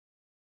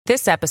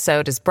This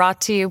episode is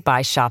brought to you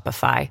by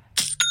Shopify.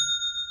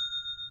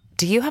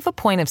 Do you have a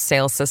point of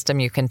sale system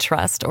you can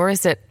trust, or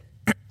is it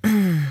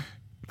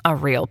a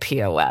real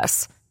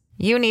POS?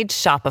 You need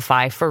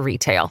Shopify for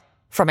retail.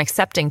 From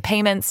accepting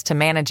payments to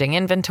managing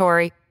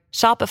inventory,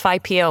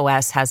 Shopify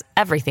POS has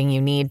everything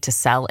you need to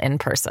sell in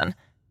person.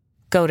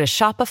 Go to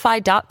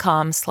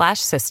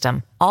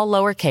shopify.com/system, all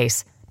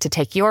lowercase, to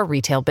take your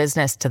retail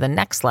business to the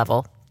next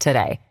level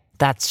today.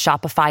 That's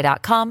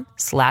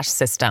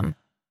shopify.com/system.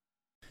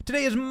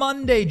 Today is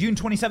Monday, June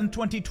 27,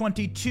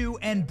 2022,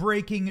 and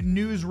breaking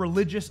news: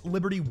 religious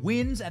liberty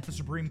wins at the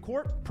Supreme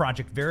Court.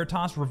 Project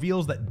Veritas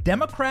reveals that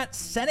Democrat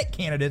Senate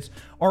candidates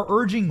are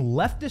urging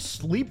leftist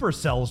sleeper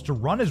cells to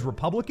run as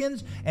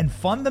Republicans and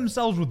fund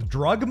themselves with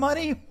drug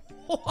money?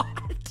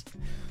 What?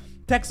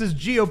 Texas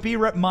GOP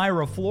Rep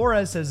Mayra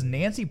Flores says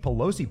Nancy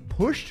Pelosi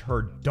pushed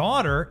her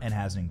daughter and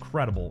has an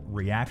incredible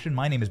reaction.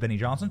 My name is Benny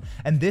Johnson,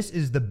 and this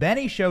is The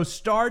Benny Show,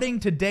 starting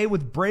today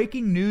with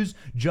breaking news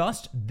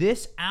just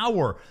this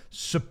hour.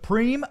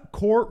 Supreme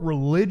Court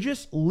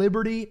religious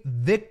liberty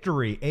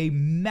victory, a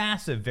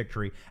massive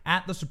victory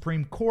at the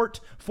Supreme Court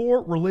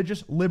for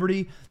religious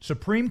liberty.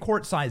 Supreme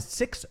Court sides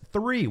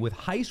 6-3 with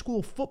high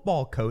school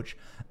football coach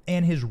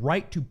and his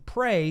right to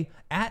pray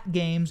at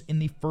games in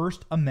the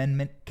First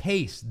Amendment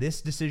case.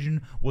 This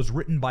decision was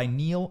written by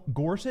Neil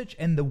Gorsuch,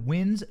 and the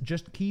wins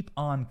just keep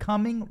on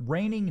coming,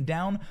 raining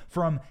down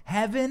from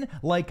heaven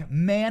like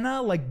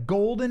manna, like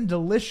golden,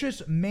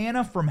 delicious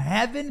manna from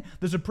heaven.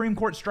 The Supreme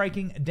Court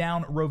striking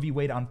down Roe v.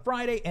 Wade on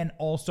Friday and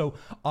also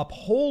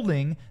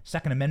upholding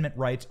Second Amendment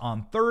rights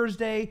on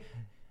Thursday.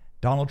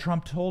 Donald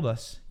Trump told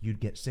us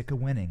you'd get sick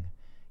of winning.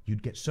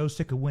 You'd get so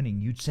sick of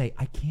winning, you'd say,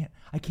 I can't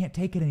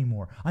take it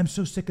anymore. I'm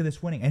so sick of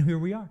this winning. And here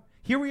we are.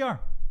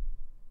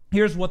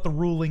 Here's what the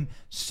ruling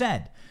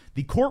said.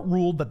 The court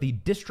ruled that the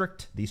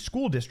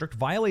school district,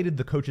 violated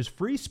the coach's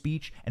free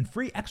speech and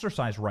free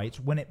exercise rights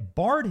when it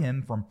barred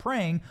him from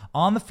praying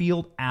on the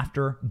field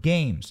after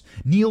games.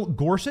 Neil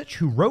Gorsuch,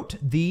 who wrote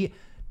the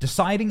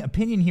deciding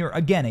opinion here,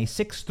 again, a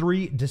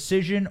 6-3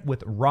 decision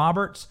with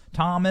Roberts,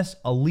 Thomas,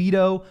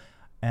 Alito,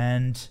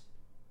 and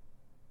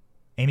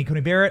Amy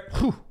Coney Barrett.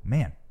 Whew,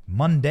 man.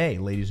 Monday,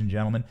 ladies and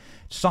gentlemen,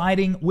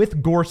 siding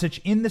with Gorsuch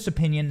in this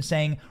opinion,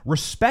 saying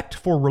respect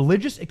for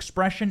religious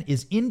expression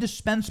is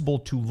indispensable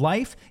to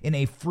life in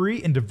a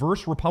free and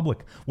diverse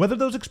republic, whether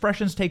those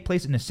expressions take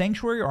place in a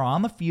sanctuary or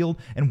on the field,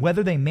 and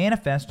whether they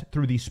manifest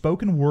through the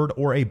spoken word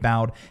or a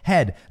bowed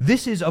head.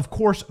 This is, of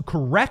course,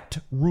 correct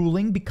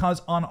ruling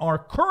because on our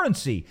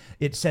currency,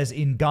 it says,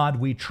 in God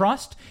we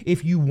trust.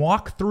 If you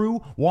walk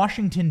through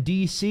Washington,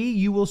 D.C.,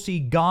 you will see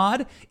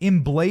God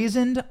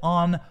emblazoned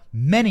on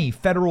many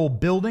federal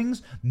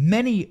buildings,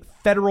 many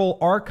federal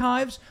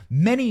archives,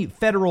 many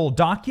federal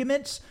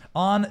documents,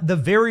 on the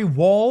very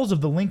walls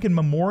of the Lincoln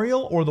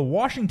Memorial or the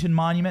Washington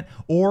Monument,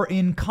 or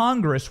in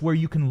Congress, where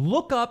you can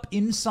look up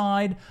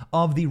inside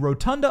of the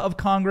rotunda of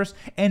Congress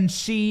and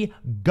see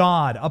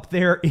God up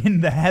there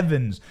in the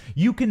heavens.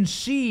 You can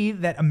see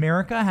that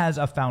America has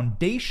a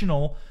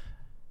foundational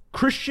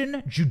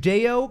Christian,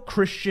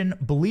 Judeo-Christian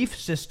belief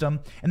system,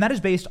 and that is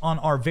based on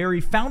our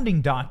very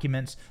founding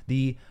documents,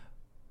 the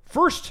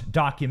first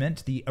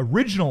document, the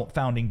original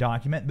founding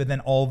document, but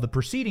then all the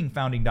preceding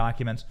founding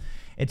documents.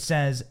 It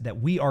says that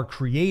we are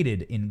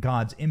created in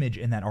God's image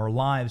and that our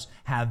lives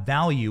have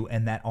value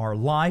and that our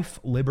life,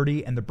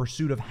 liberty, and the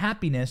pursuit of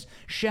happiness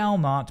shall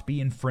not be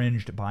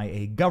infringed by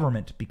a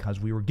government because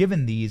we were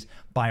given these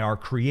by our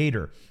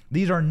Creator.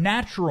 These are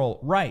natural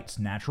rights.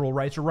 Natural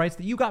rights are rights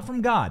that you got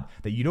from God,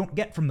 that you don't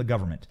get from the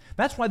government.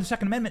 That's why the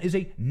Second Amendment is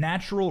a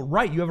natural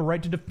right. You have a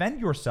right to defend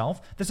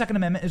yourself. The Second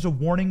Amendment is a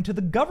warning to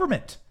the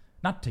government.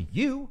 Not to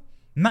you,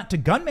 not to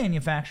gun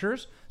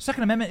manufacturers.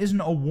 Second Amendment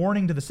isn't a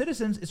warning to the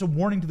citizens, it's a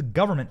warning to the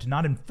government to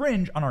not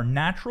infringe on our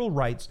natural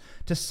rights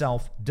to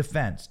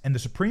self-defense. And the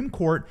Supreme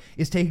Court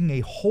is taking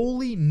a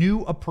wholly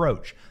new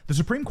approach. The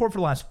Supreme Court for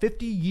the last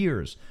 50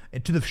 years,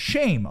 to the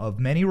shame of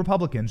many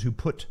Republicans who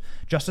put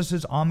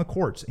justices on the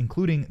courts,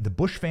 including the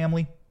Bush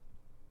family,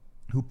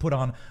 who put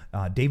on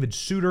David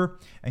Souter,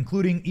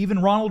 including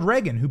even Ronald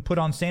Reagan, who put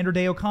on Sandra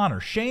Day O'Connor.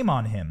 Shame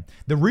on him.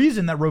 The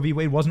reason that Roe v.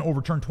 Wade wasn't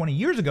overturned 20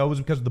 years ago was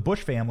because of the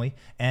Bush family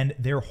and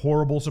their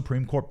horrible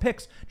Supreme Court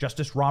picks,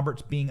 Justice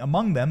Roberts being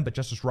among them, but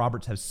Justice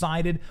Roberts has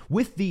sided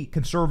with the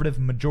conservative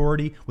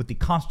majority, with the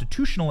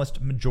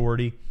constitutionalist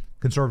majority.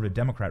 Conservative,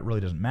 Democrat, really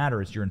doesn't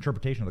matter. It's your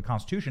interpretation of the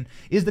Constitution.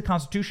 Is the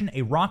Constitution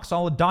a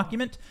rock-solid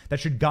document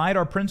that should guide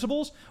our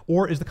principles,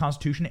 or is the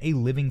Constitution a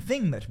living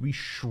thing that should be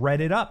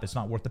shredded up? It's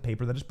not worth the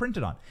paper that it's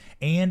printed on.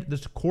 And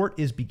this court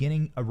is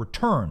beginning a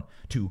return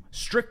to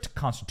strict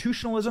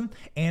constitutionalism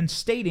and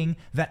stating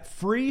that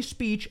free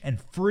speech and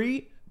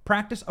free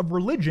practice of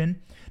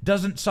religion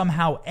doesn't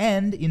somehow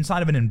end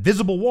inside of an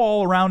invisible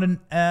wall around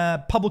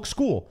a public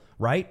school,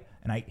 right?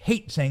 And I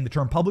hate saying the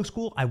term public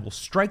school. I will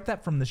strike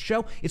that from this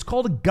show. It's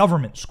called a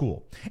government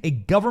school, a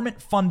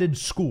government-funded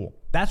school.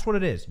 That's what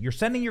it is. You're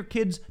sending your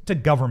kids to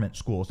government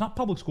school. It's not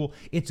public school.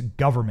 It's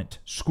government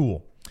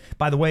school.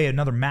 By the way,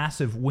 another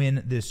massive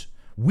win this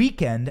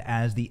weekend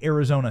as the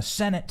Arizona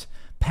Senate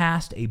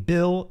passed a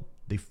bill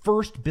the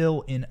first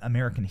bill in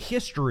American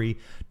history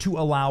to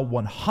allow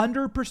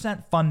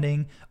 100%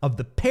 funding of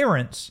the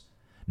parents,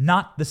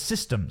 not the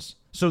systems.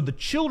 So the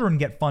children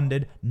get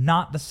funded,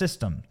 not the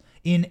system.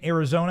 In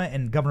Arizona,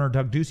 and Governor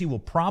Doug Ducey will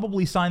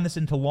probably sign this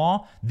into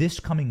law this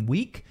coming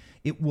week.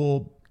 It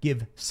will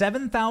give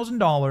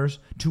 $7,000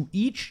 to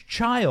each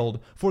child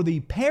for the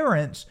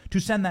parents to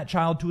send that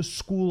child to a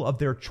school of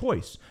their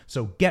choice.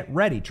 So get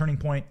ready. Turning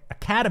Point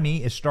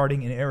Academy is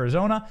starting in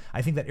Arizona.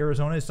 I think that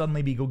Arizona is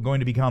suddenly going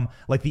to become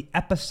like the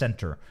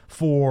epicenter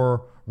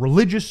for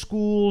religious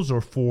schools or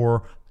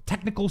for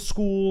technical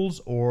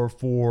schools or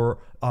for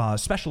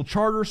special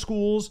charter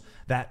schools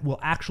that will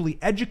actually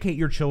educate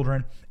your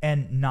children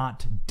and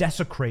not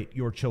desecrate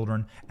your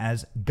children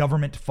as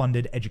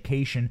government-funded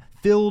education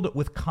filled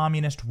with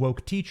communist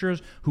woke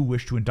teachers who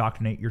wish to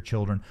indoctrinate your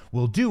children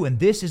will do. And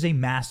this is a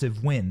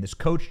massive win. This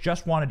coach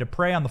just wanted to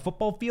pray on the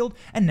football field,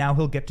 and now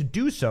he'll get to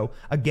do so.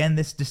 Again,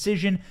 this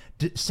decision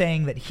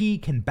saying that he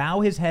can bow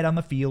his head on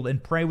the field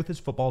and pray with his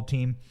football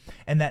team,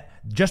 and that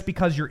just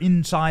because you're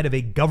inside of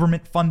a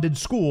government-funded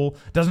school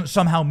doesn't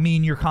somehow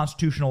mean your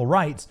constitutional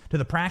rights to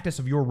the practice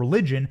of your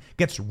religion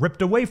gets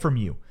ripped away from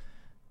you.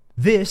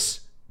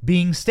 This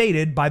being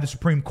stated by the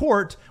Supreme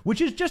Court,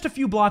 which is just a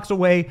few blocks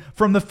away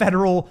from the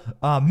federal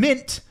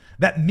mint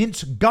that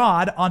mints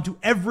God onto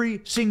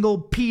every single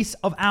piece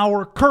of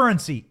our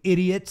currency.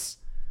 Idiots,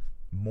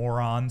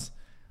 morons.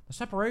 The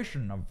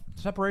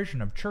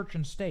separation of church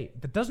and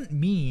state. That doesn't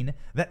mean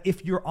that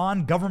if you're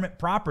on government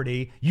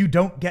property, you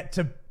don't get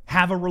to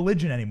have a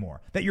religion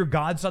anymore, that your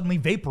God suddenly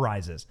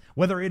vaporizes.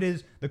 Whether it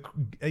is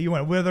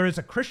whether it's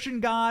a Christian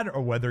God,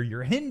 or whether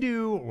you're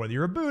Hindu, or whether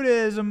you're a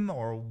Buddhism,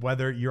 or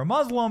whether you're a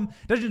Muslim,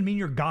 doesn't mean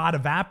your God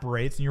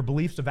evaporates and your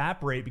beliefs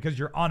evaporate because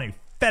you're on a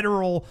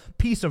federal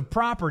piece of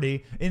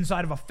property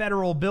inside of a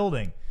federal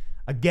building.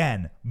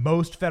 Again,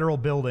 most federal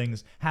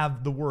buildings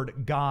have the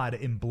word God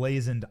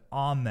emblazoned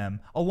on them,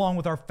 along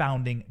with our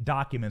founding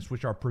documents,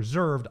 which are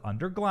preserved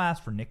under glass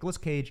for Nicolas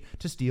Cage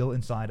to steal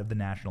inside of the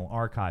National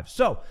Archives.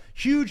 So,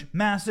 huge,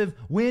 massive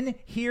win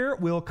here.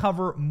 We'll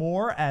cover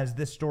more as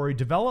this story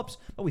develops,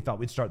 but we thought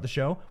we'd start the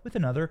show with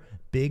another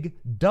big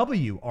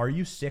W. Are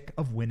you sick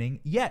of winning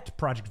yet?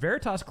 Project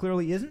Veritas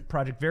clearly isn't.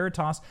 Project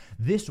Veritas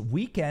this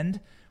weekend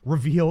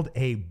revealed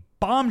a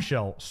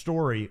bombshell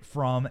story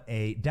from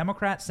a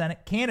Democrat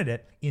Senate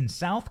candidate in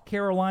South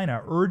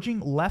Carolina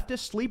urging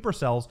leftist sleeper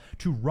cells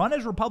to run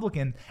as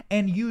Republican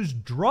and use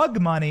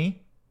drug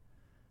money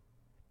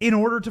in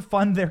order to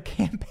fund their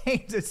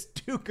campaigns. It's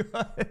too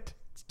good.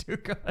 It's too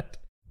good.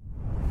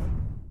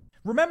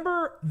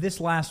 Remember this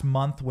last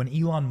month when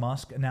Elon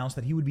Musk announced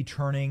that he would be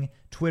turning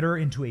Twitter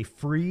into a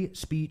free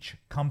speech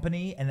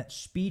company and that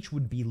speech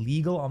would be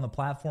legal on the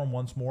platform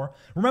once more?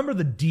 Remember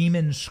the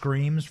demon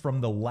screams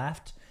from the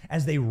left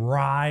as they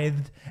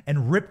writhed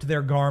and ripped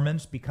their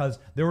garments because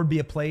there would be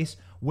a place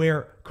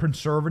where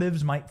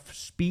conservatives might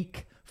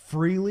speak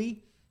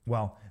freely?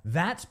 Well,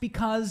 that's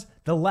because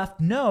the left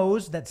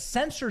knows that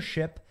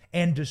censorship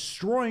and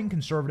destroying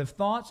conservative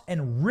thoughts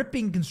and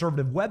ripping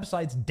conservative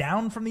websites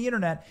down from the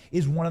internet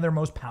is one of their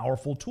most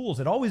powerful tools.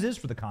 It always is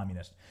for the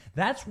communists.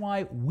 That's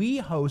why we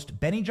host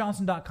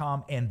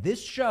BennyJohnson.com and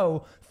this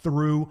show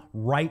through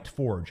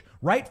RightForge.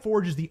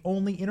 RightForge is the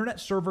only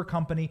internet server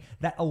company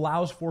that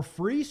allows for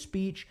free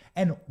speech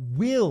and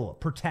will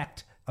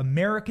protect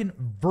American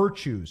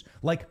virtues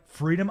like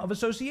freedom of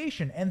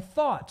association and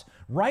thought.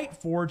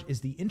 RightForge is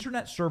the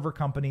internet server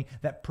company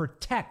that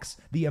protects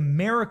the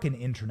American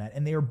internet,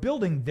 and they are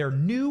building their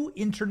new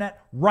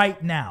internet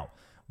right now.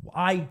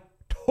 I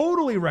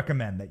totally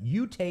recommend that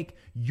you take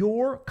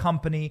your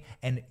company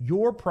and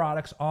your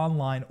products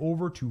online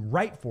over to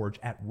RightForge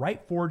at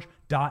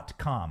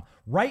rightforge.com.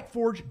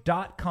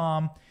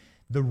 RightForge.com,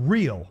 the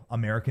real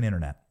American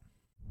internet.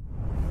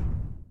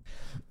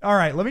 All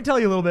right, let me tell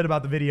you a little bit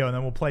about the video, and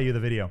then we'll play you the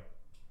video.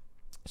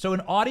 So an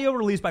audio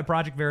released by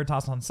Project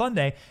Veritas on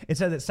Sunday, it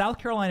said that South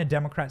Carolina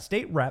Democrat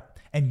state rep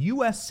and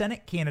U.S.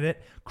 Senate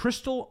candidate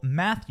Crystal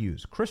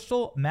Matthews,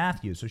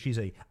 so she's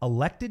an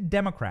elected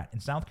Democrat in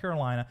South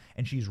Carolina,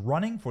 and she's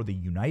running for the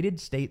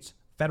United States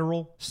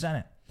Federal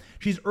Senate.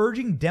 She's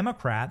urging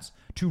Democrats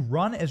to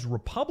run as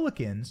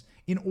Republicans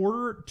in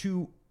order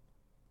to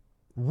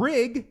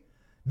rig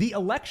the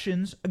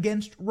elections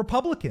against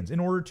Republicans, in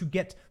order to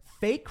get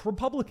fake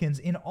Republicans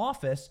in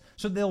office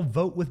so they'll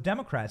vote with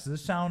Democrats. Does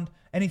this sound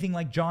anything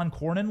like John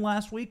Cornyn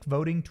last week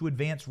voting to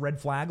advance red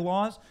flag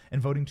laws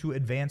and voting to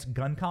advance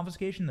gun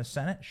confiscation in the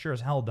Senate? Sure as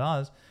hell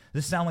does.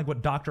 Does this sound like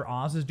what Dr.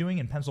 Oz is doing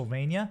in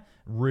Pennsylvania?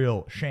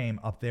 Real shame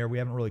up there. We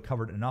haven't really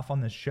covered enough on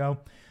this show.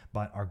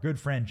 But our good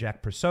friend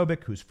Jack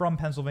Posobiec, who's from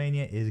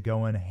Pennsylvania, is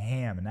going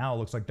ham. And now it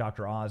looks like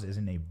Dr. Oz is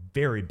in a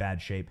very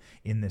bad shape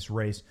in this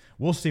race.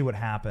 We'll see what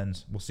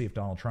happens. We'll see if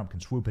Donald Trump can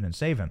swoop in and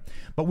save him.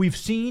 But we've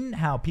seen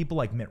how people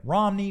like Mitt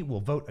Romney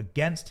will vote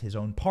against his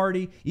own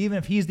party, even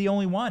if he's the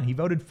only one. He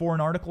voted for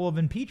an article of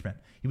impeachment.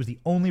 He was the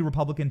only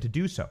Republican to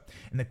do so.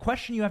 And the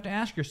question you have to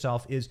ask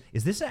yourself is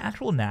this an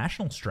actual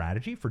national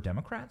strategy for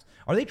Democrats?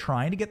 Are they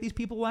trying to get these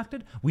people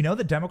elected? We know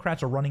that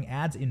Democrats are running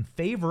ads in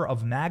favor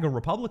of MAGA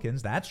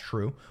Republicans. That's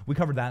true. We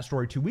covered that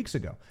story 2 weeks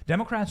ago.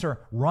 Democrats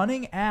are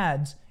running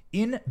ads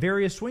in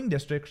various swing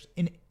districts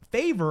in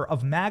favor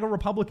of MAGA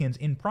Republicans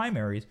in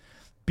primaries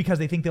because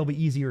they think they'll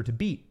be easier to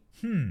beat.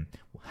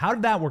 How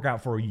did that work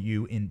out for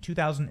you in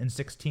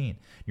 2016?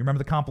 You remember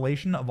the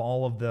compilation of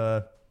all of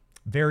the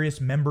various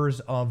members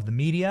of the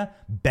media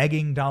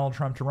begging Donald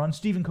Trump to run?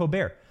 Stephen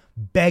Colbert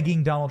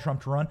begging Donald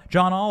Trump to run.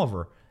 John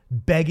Oliver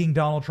begging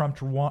Donald Trump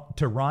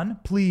to run.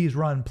 Please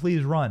run,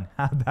 please run.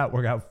 How did that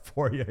work out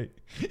for you?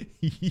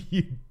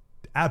 You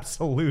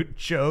absolute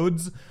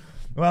chodes.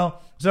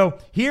 Well, so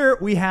here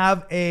we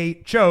have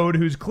a chode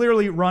who's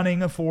clearly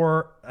running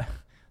for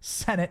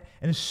Senate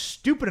and is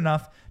stupid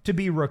enough to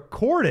be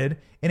recorded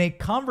in a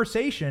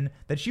conversation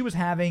that she was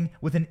having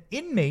with an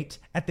inmate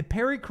at the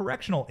Perry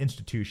Correctional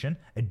Institution,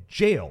 a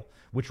jail,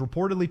 which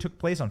reportedly took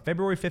place on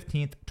February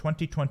 15th,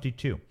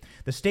 2022.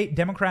 The state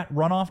Democrat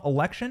runoff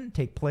election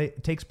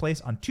takes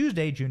place on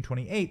Tuesday, June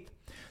 28th.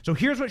 So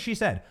here's what she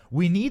said.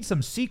 We need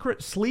some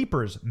secret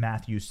sleepers,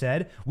 Matthews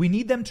said. We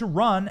need them to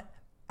run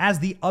as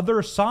the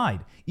other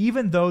side,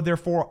 even though they're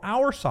for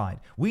our side.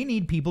 We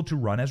need people to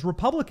run as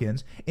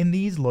Republicans in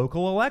these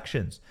local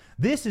elections.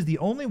 This is the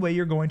only way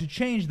you're going to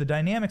change the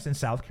dynamics in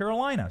South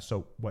Carolina.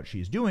 So what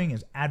she's doing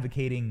is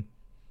advocating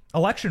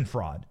election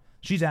fraud.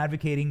 She's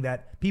advocating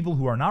that people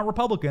who are not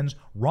Republicans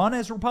run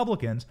as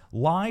Republicans,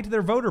 lie to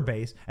their voter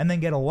base, and then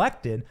get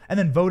elected, and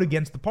then vote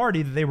against the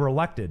party that they were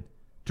elected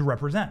to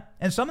represent.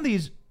 And some of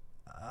these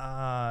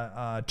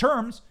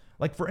terms,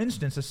 like for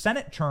instance, a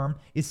Senate term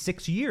is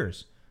 6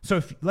 years. So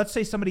if, let's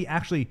say somebody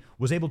actually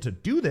was able to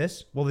do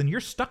this, well, then you're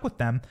stuck with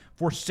them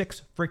for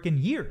 6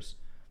 freaking years.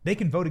 They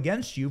can vote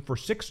against you for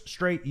 6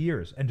 straight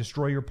years and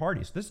destroy your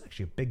party. So this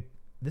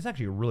is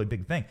actually a really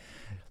big thing.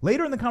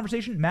 Later in the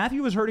conversation,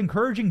 Matthew was heard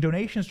encouraging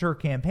donations to her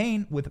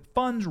campaign with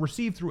funds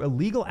received through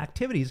illegal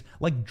activities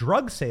like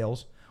drug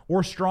sales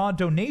or straw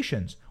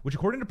donations, which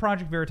according to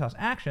Project Veritas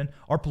Action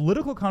are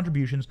political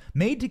contributions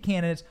made to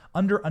candidates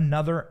under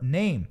another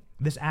name.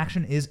 This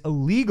action is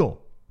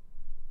illegal.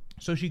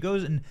 So she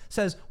goes and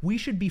says, we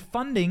should be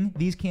funding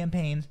these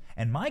campaigns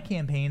and my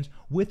campaigns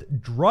with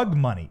drug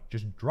money.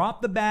 Just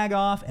drop the bag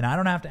off and I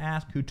don't have to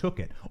ask who took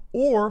it.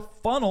 Or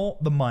funnel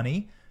the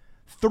money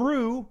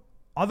through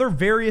other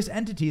various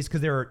entities,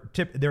 because there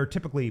are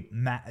typically,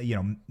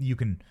 you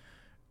can,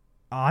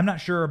 I'm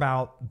not sure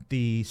about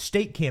the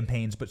state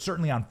campaigns, but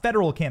certainly on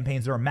federal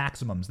campaigns, there are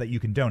maximums that you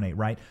can donate,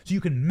 right? So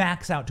you can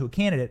max out to a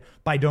candidate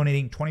by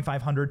donating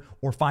 $2,500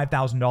 or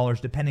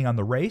 $5,000, depending on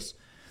the race.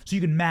 So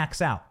you can max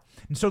out.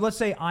 And so let's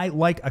say I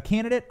like a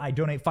candidate, I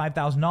donate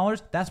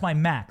 $5,000. That's my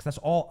max. That's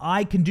all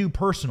I can do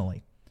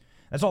personally.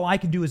 That's all I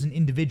can do as an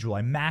individual.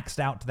 I maxed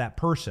out to that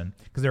person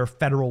because there are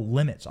federal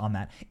limits on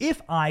that.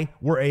 If I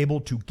were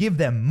able to give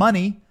them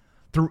money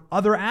through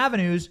other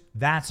avenues,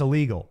 that's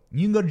illegal.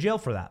 You can go to jail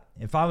for that.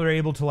 If I were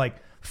able to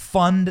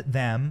fund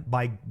them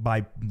by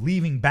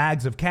leaving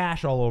bags of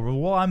cash all over,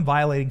 well, I'm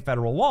violating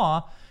federal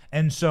law.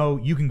 And so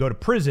you can go to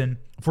prison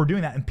for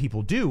doing that. And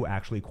people do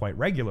actually quite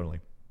regularly.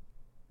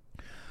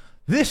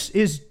 This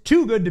is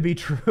too good to be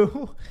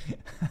true.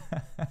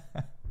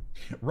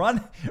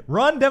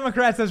 Run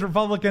Democrats as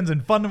Republicans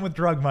and fund them with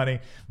drug money.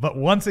 But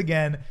once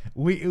again,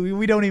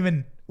 we don't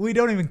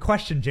even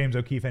question James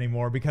O'Keefe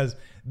anymore because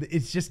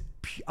it's just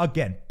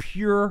again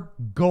pure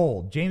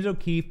gold. James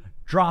O'Keefe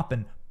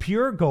dropping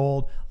pure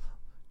gold.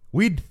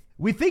 We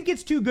think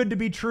it's too good to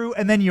be true,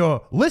 and then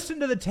you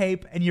listen to the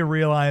tape and you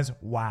realize,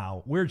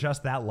 wow, we're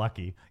just that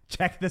lucky.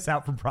 Check this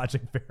out from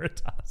Project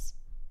Veritas.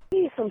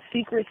 We need some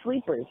secret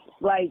sleepers.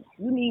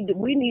 We need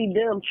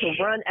them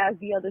to run as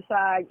the other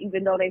side,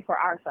 even though they for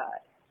our side.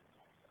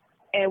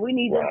 And we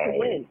need them to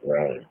win.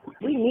 Right.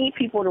 We need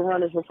people to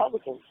run as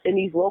Republicans in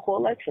these local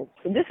elections.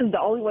 And this is the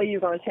only way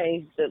you're going to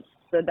change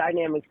the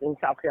dynamics in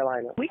South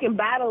Carolina. We can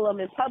battle them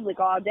in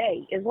public all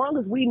day. As long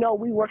as we know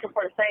we're working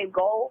for the same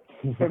goal,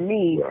 for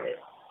me,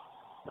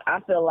 I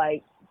feel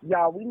like,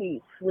 y'all, we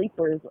need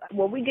sleepers.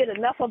 When we get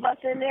enough of us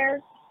in there,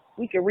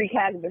 we can wreak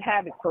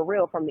havoc for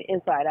real from the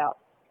inside out.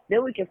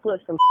 Then we can flip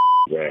some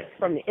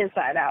from the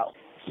inside out.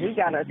 We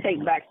got to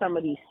take back some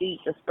of these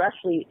seats,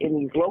 especially in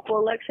these local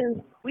elections.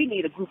 We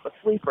need a group of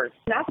sleepers.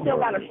 And I still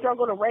got to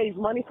struggle to raise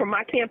money for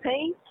my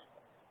campaign.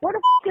 Where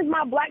the is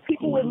my black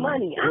people with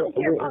money? I don't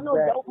care about no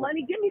dope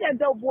money. Give me that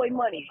dope boy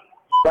money.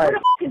 Where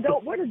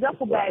the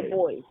duffel bag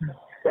boys?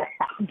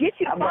 Find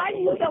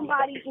you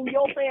somebody in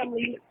your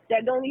family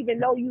that don't even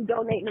know you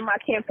donating to my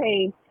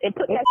campaign and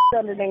put that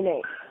under their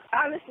name.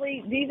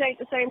 Honestly, these ain't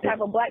the same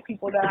type of black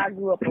people that I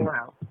grew up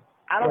around.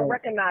 I don't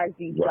recognize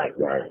these black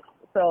men.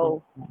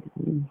 So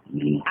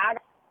I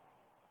don't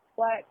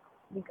black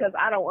because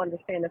I don't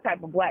understand the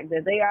type of black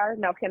that they are.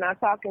 Now, can I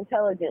talk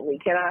intelligently?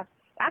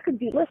 I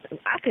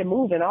can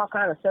move in all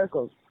kind of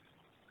circles,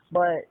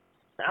 but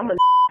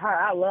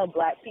I love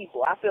black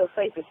people. I feel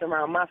safest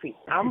around my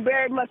people. I'm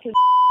very much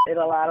in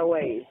a lot of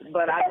ways,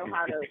 but I know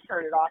how to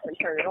turn it off and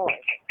turn it on.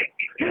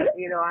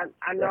 You know,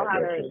 I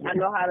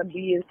know how to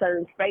be in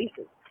certain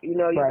spaces. You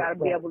know, you got to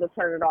be able to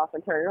turn it off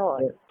and turn it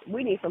on.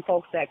 We need some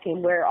folks that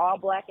can wear all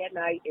black at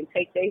night and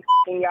take their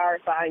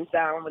yard signs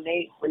down when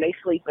they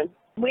sleeping.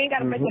 We ain't got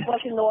to make a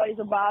bunch of noise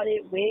about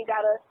it. We ain't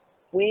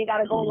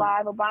gotta go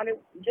live about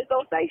it. Just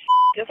don't say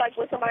just like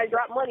when somebody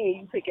drop money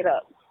and you pick it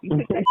up. You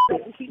pick that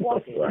up and keep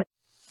walking.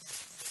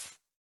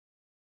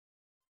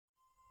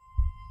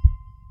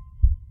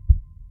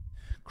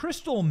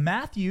 Crystal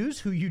Matthews,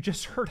 who you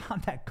just heard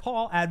on that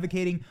call,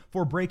 advocating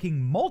for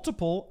breaking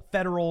multiple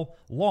federal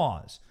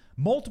laws.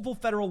 Multiple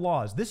federal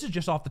laws. This is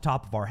just off the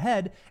top of our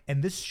head.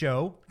 And this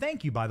show,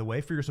 thank you, by the way,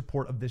 for your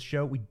support of this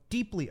show. We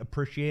deeply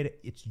appreciate it.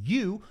 It's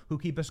you who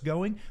keep us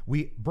going.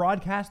 We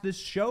broadcast this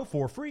show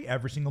for free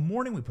every single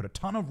morning. We put a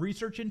ton of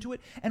research into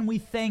it, and we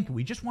thank you.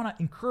 We just want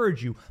to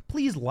encourage you.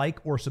 Please like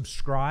or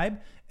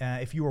subscribe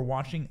if you are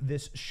watching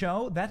this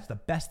show. That's the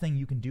best thing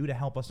you can do to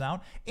help us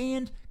out.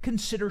 And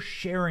consider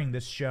sharing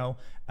this show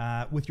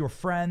with your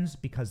friends,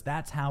 because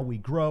that's how we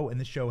grow.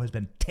 And this show has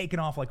been taken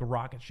off like a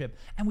rocket ship.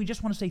 And we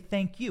just want to say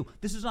thank you.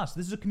 This is us.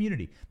 This is a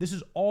community. This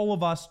is all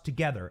of us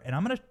together. And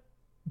I'm going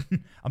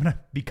to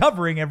be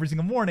covering every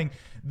single morning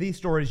these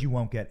stories you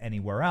won't get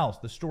anywhere else,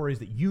 the stories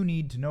that you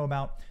need to know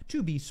about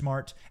to be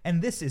smart.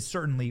 And this is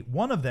certainly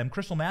one of them.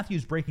 Crystal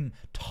Matthews breaking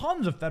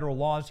tons of federal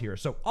laws here.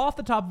 So off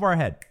the top of our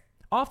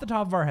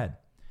head,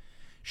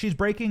 she's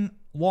breaking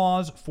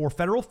laws for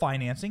federal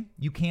financing.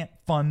 You can't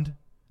fund.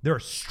 There are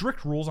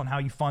strict rules on how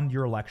you fund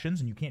your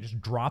elections, and you can't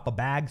just drop a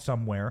bag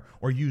somewhere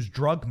or use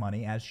drug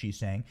money, as she's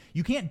saying.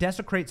 You can't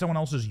desecrate someone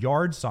else's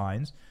yard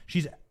signs.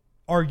 She's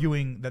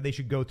arguing that they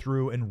should go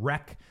through and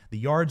wreck the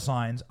yard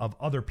signs of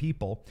other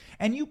people.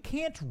 And you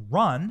can't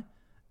run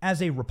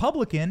as a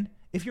Republican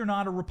if you're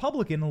not a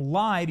Republican and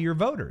lie to your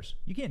voters.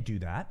 You can't do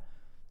that.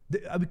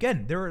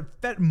 Again, there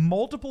are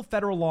multiple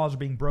federal laws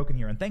being broken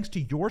here. And thanks to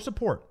your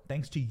support,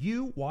 thanks to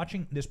you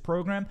watching this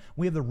program,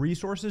 we have the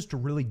resources to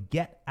really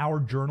get our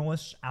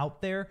journalists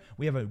out there.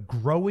 We have a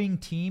growing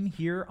team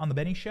here on The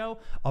Benny Show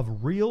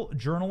of real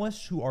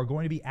journalists who are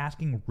going to be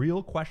asking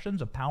real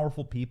questions of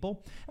powerful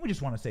people. And we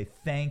just want to say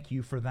thank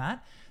you for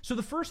that. So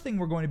the first thing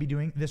we're going to be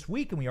doing this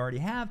week, and we already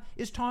have,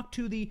 is talk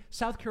to the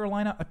South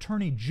Carolina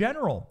Attorney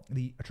General.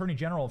 The Attorney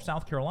General of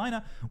South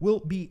Carolina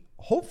will be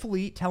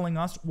hopefully telling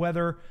us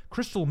whether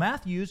Crystal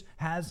Matthews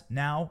has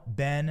now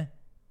been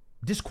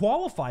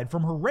disqualified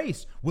from her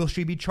race. Will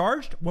she be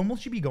charged? When will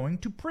she be going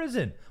to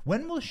prison?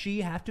 When will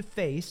she have to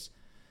face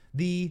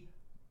the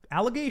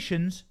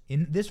allegations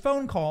in this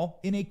phone call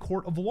in a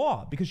court of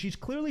law? Because she's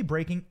clearly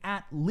breaking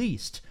at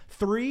least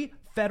 3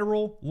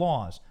 federal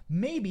laws,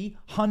 maybe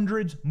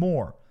hundreds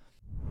more.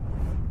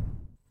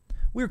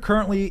 We're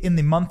currently in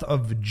the month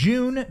of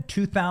June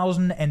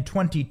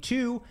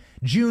 2022.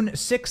 June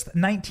 6th,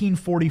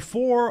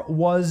 1944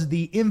 was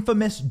the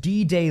infamous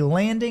D-Day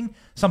landing,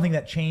 something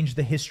that changed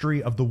the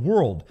history of the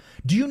world.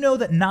 Do you know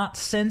that not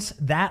since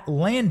that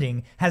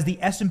landing has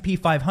the S&P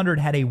 500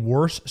 had a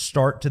worse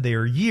start to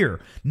their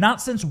year?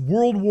 Not since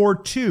World War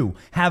II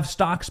have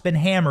stocks been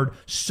hammered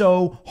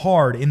so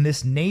hard in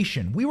this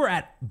nation. We were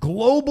at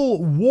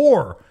global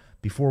war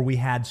before we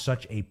had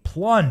such a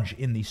plunge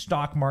in the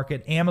stock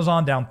market.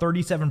 Amazon down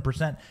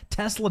 37%,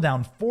 Tesla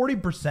down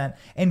 40%,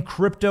 and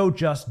crypto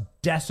just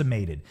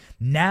decimated.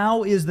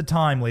 Now is the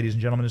time, ladies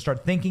and gentlemen, to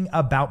start thinking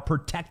about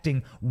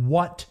protecting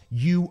what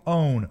you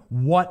own,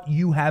 what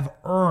you have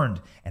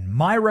earned. And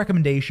my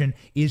recommendation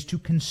is to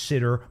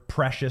consider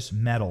precious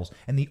metals.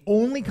 And the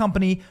only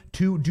company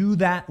to do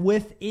that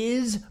with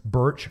is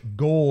Birch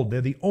Gold. They're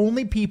the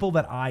only people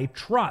that I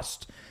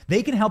trust.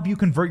 They can help you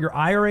convert your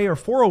IRA or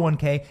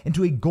 401k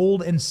into a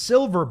gold and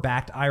silver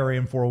backed IRA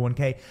and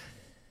 401k.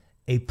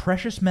 A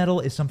precious metal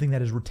is something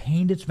that has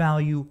retained its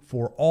value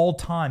for all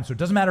time. So it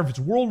doesn't matter if it's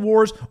world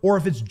wars or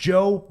if it's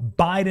Joe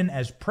Biden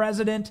as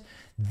president.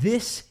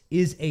 This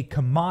is a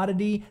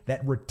commodity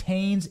that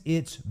retains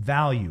its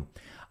value.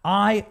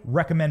 I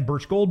recommend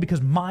Birch Gold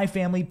because my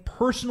family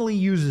personally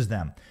uses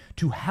them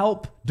to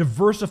help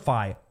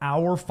diversify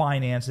our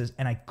finances,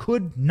 and I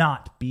could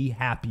not be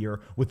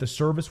happier with the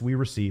service we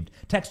received.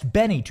 Text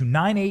Benny to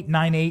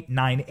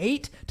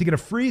 989898 to get a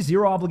free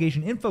zero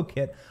obligation info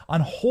kit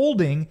on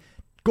holding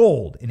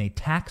gold in a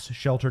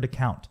tax-sheltered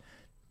account.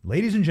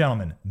 Ladies and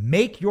gentlemen,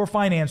 make your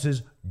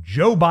finances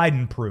Joe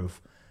Biden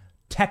proof.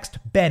 Text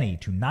Benny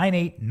to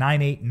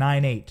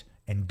 989898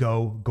 and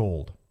go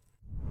gold.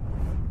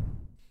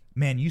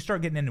 Man, you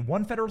start getting into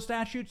one federal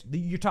statute,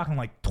 you're talking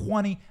like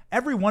 20.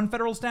 Every one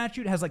federal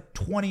statute has like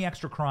 20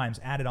 extra crimes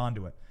added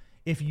onto it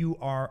if you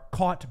are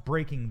caught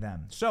breaking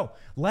them. So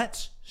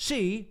let's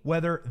see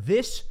whether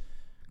this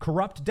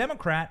corrupt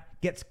Democrat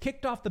gets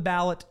kicked off the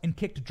ballot and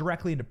kicked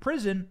directly into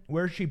prison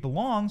where she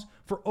belongs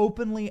for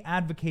openly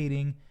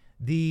advocating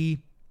the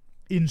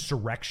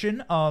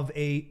insurrection of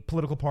a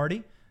political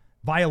party,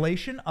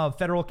 violation of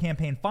federal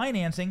campaign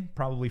financing,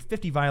 probably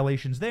 50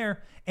 violations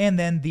there, and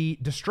then the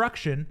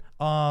destruction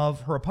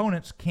of her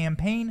opponent's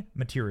campaign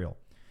material.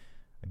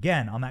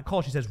 Again, on that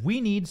call, she says, we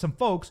need some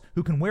folks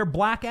who can wear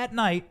black at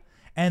night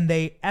and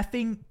they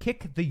effing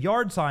kick the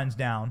yard signs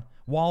down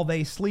while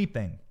they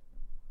sleeping.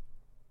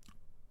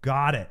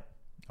 Got it.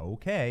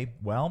 Okay,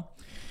 well,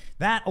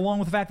 that, along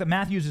with the fact that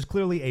Matthews is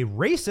clearly a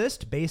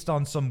racist, based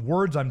on some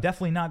words I'm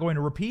definitely not going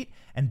to repeat,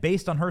 and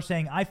based on her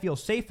saying, I feel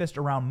safest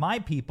around my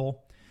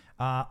people,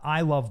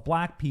 I love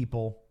black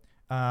people,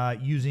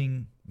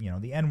 using,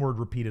 the N-word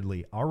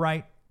repeatedly. All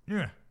right,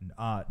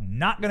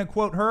 not going to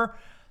quote her.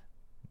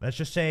 Let's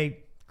just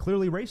say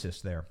clearly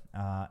racist there.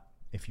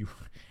 If you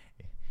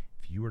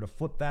were to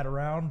flip that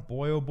around,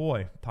 boy, oh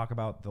boy, talk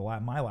about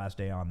my last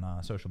day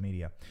on social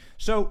media.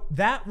 So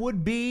that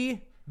would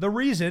be the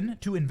reason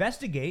to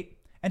investigate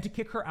and to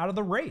kick her out of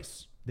the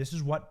race. This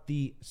is what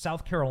the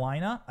South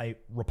Carolina, a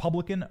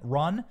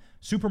Republican-run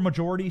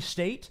supermajority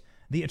state,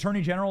 the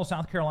Attorney General of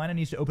South Carolina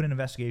needs to open an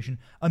investigation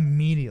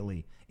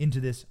immediately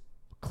into this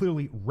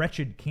clearly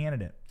wretched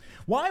candidate.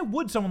 Why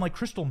would someone like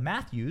Crystal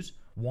Matthews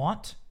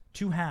want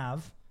to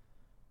have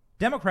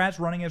Democrats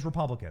running as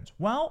Republicans?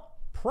 Well,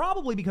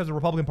 probably because the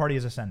Republican Party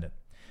is ascendant.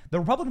 The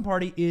Republican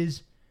Party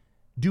is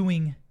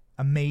doing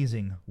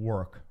amazing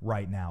work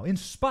right now, in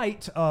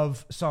spite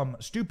of some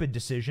stupid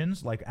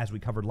decisions, like, as we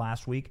covered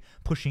last week,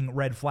 pushing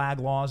red flag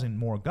laws and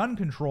more gun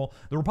control.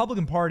 The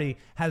Republican Party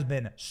has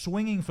been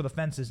swinging for the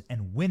fences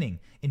and winning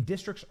in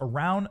districts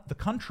around the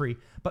country,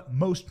 but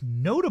most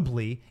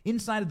notably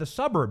inside of the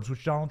suburbs,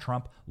 which Donald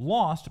Trump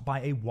lost by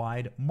a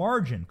wide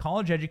margin.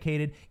 College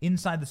educated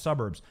inside the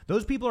suburbs.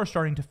 Those people are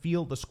starting to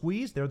feel the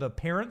squeeze. They're the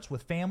parents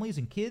with families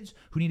and kids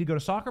who need to go to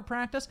soccer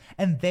practice,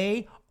 and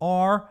they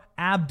are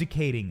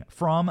abdicating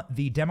from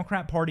the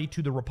Democrat Party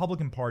to the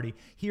Republican Party.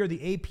 Here,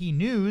 the AP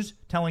News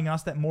telling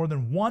us that more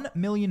than 1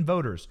 million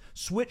voters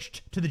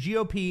switched to the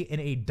GOP in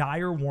a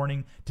dire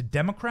warning to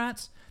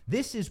Democrats.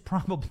 This is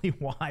probably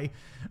why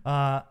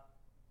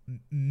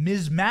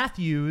Ms.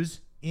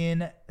 Matthews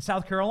in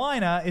South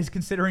Carolina is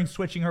considering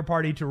switching her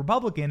party to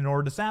Republican in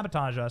order to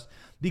sabotage us,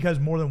 because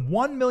more than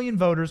 1 million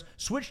voters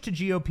switched to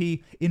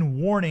GOP in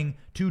warning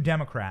to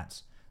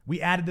Democrats.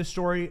 We added this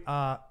story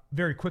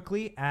very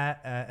quickly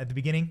at the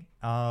beginning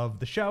of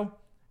the show,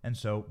 and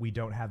so we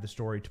don't have the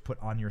story to put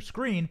on your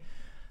screen.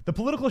 The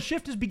political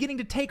shift is beginning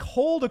to take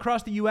hold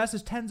across the U.S.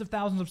 as tens of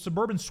thousands of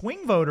suburban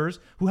swing voters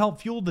who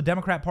helped fuel the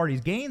Democrat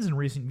Party's gains in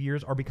recent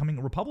years are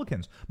becoming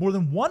Republicans. More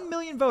than 1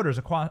 million voters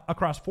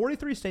across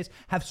 43 states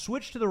have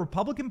switched to the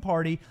Republican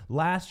Party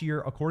last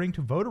year, according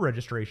to voter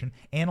registration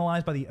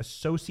analyzed by the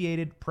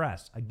Associated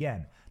Press.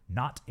 Again,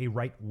 not a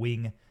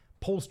right-wing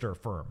pollster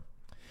firm.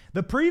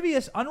 The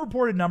previous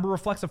unreported number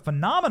reflects a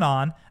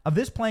phenomenon of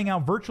this playing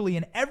out virtually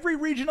in every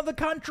region of the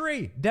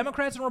country.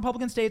 Democrats and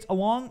Republican states,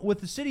 along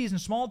with the cities and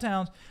small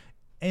towns,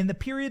 in the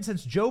period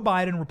since Joe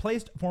Biden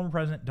replaced former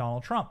President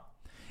Donald Trump.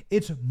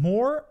 It's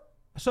more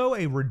so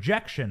a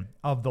rejection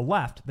of the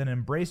left than an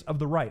embrace of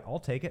the right. I'll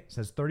take it,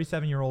 says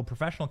 37-year-old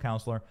professional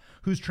counselor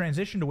who's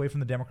transitioned away from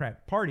the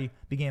Democrat Party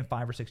began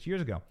 5 or 6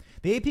 years ago.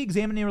 The AP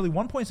examined nearly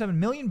 1.7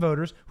 million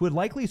voters who had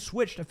likely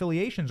switched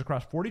affiliations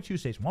across 42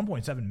 states.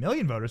 1.7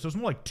 million voters, so it's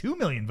more like 2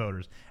 million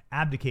voters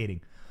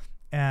abdicating.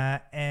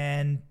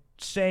 And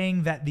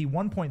saying that the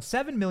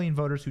 1.7 million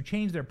voters who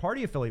changed their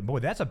party affiliate, boy,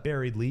 that's a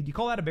buried lead. You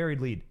call that a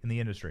buried lead in the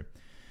industry.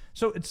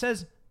 So it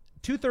says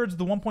 2/3 of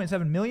the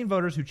 1.7 million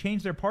voters who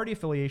changed their party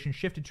affiliation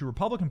shifted to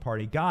Republican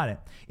Party. Got it.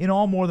 In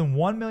all, more than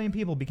 1 million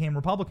people became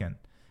Republican,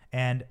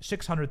 and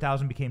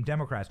 600,000 became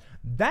Democrats.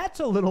 That's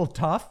a little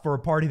tough for a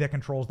party that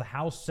controls the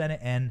House, Senate,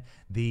 and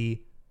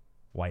the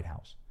White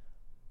House.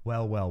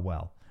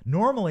 Well.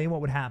 Normally,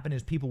 what would happen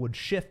is people would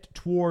shift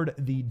toward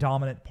the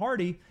dominant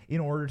party in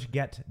order to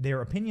get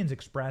their opinions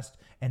expressed,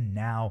 and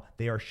now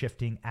they are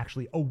shifting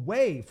actually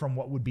away from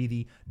what would be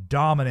the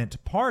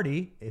dominant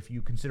party, if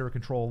you consider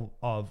control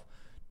of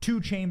 2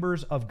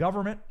 chambers of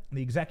government,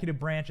 the executive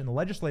branch and the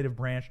legislative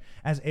branch,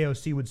 as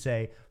AOC would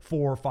say,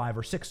 4, 5,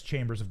 or 6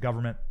 chambers of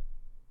government.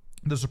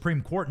 The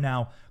Supreme Court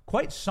now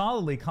quite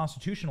solidly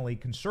constitutionally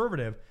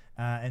conservative,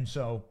 and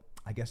so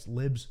I guess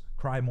libs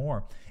cry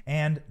more.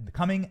 And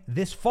coming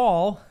this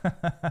fall,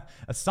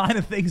 a sign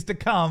of things to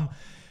come,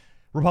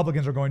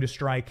 Republicans are going to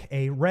strike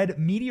a red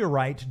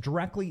meteorite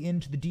directly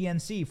into the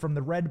DNC from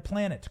the red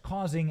planet,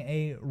 causing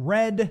a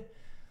red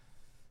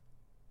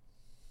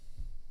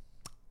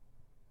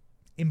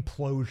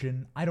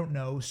implosion, I don't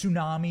know,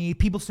 tsunami.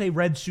 People say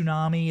red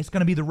tsunami. It's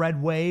going to be the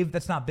red wave.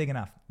 That's not big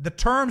enough. The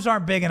terms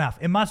aren't big enough.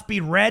 It must be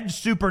red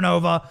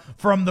supernova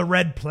from the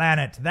red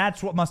planet.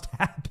 That's what must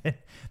happen.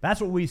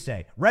 That's what we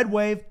say. Red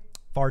wave,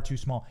 far too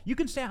small. You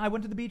can say, I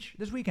went to the beach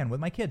this weekend with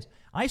my kids.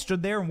 I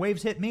stood there and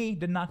waves hit me,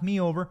 didn't knock me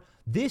over.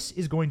 This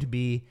is going to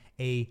be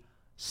a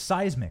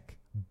seismic,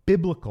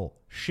 biblical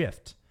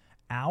shift.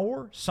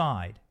 Our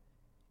side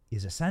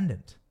is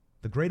ascendant.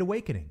 The Great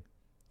Awakening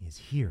is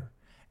here.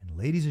 And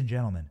ladies and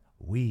gentlemen,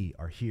 we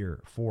are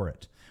here for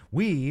it.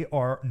 We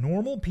are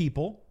normal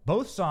people,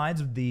 both sides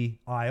of the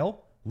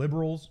aisle,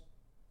 liberals,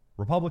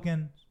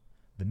 Republicans,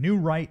 the new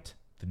right,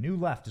 the new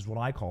left is what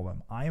I call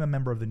them. I am a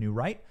member of the new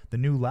right. The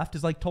new left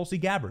is like Tulsi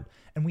Gabbard.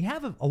 And we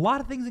have a lot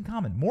of things in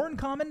common, more in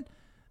common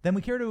than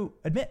we care to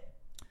admit.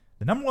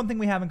 The number one thing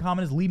we have in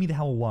common is leave me the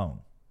hell alone.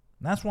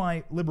 That's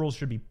why liberals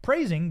should be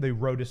praising the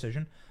Roe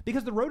decision,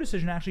 because the Roe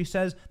decision actually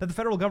says that the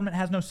federal government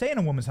has no say in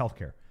a woman's health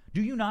care.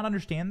 Do you not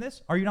understand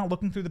this? Are you not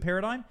looking through the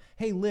paradigm?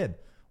 Hey, lib,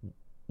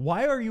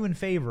 why are you in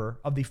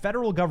favor of the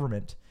federal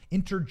government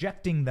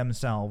interjecting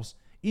themselves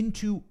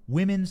into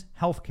women's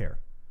health care?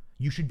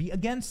 You should be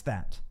against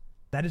that.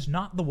 That is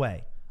not the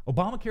way.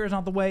 Obamacare is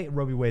not the way.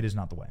 Roe v. Wade is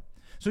not the way.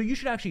 So you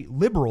should actually,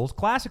 liberals,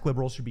 classic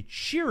liberals, should be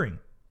cheering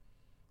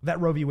that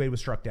Roe v. Wade was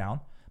struck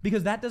down,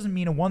 because that doesn't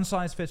mean a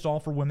one-size-fits-all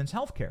for women's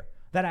health care.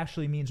 That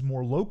actually means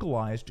more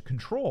localized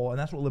control, and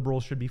that's what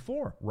liberals should be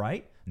for,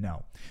 right?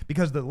 No,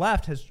 because the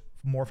left has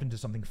morphed into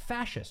something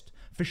fascist.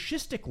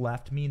 Fascistic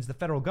left means the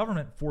federal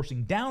government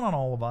forcing down on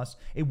all of us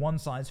a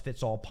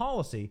one-size-fits-all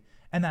policy,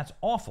 and that's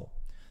awful.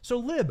 So,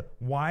 lib,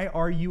 why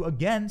are you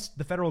against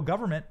the federal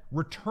government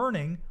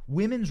returning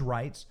women's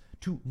rights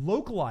to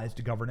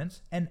localized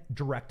governance and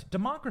direct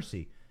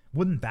democracy?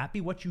 Wouldn't that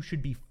be what you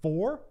should be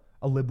for?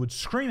 A lib would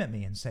scream at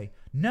me and say,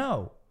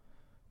 no,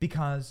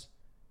 because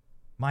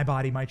my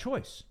body, my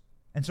choice.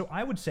 And so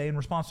I would say, in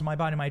response to my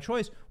body, my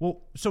choice,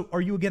 well, so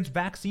are you against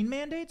vaccine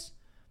mandates?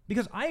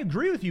 Because I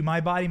agree with you,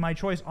 my body, my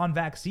choice on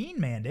vaccine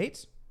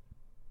mandates.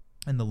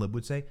 And the lib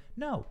would say,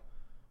 no,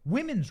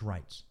 women's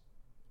rights.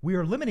 We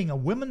are limiting a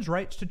woman's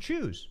rights to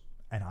choose.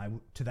 And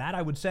to that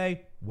I would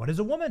say, what is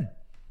a woman?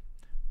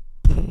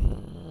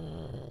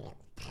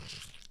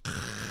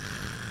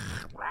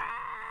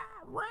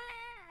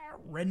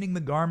 Rending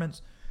the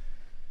garments.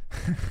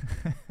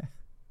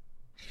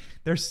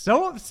 They're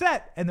so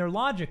upset, and their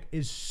logic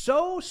is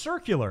so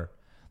circular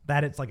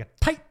that it's like a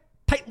tight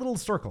little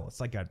circle.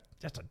 It's like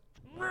just a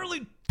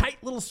really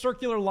tight little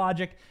circular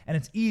logic, and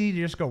it's easy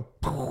to just go,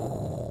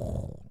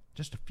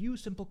 just a few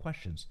simple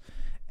questions,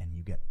 and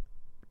you get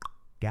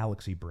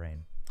galaxy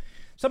brain.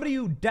 Somebody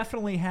who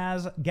definitely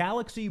has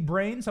galaxy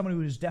brain, someone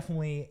who is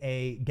definitely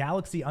a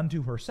galaxy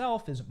unto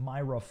herself, is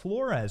Mayra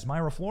Flores.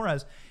 Mayra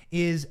Flores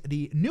is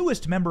the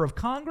newest member of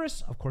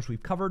Congress. Of course,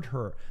 we've covered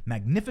her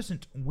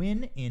magnificent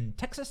win in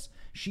Texas.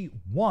 She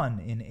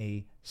won in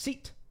a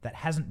seat that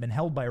hasn't been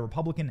held by a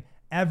Republican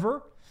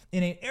ever,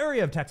 in an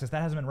area of Texas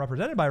that hasn't been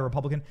represented by a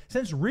Republican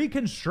since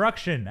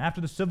Reconstruction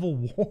after the Civil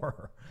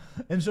War.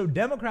 And so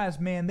Democrats,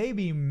 man, they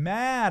be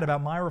mad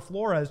about Mayra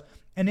Flores,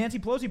 and Nancy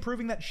Pelosi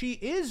proving that she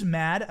is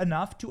mad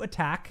enough to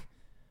attack,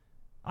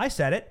 I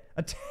said it,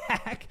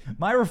 attack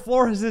Mayra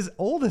Flores'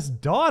 oldest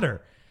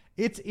daughter.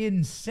 It's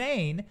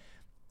insane.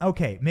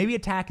 Okay, maybe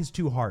attack is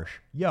too harsh.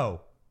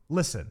 Yo,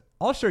 listen,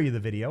 I'll show you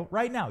the video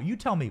right now. You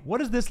tell me, what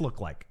does this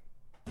look like?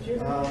 We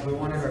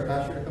wanted our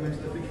pastor to come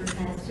into the picture.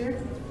 Pastor?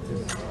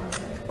 Yes.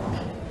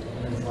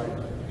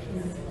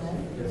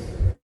 Yes.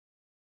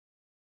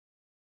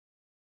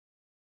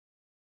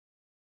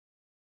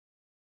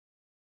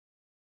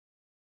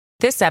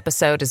 This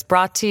episode is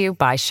brought to you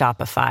by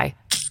Shopify.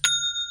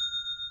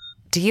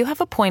 Do you have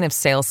a point of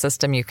sale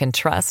system you can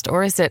trust,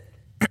 or is it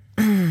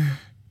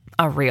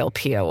a real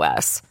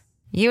POS?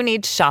 You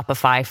need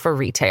Shopify for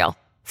retail.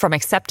 From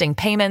accepting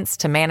payments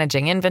to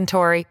managing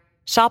inventory,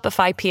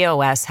 Shopify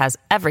POS has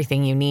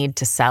everything you need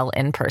to sell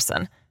in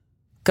person.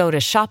 Go to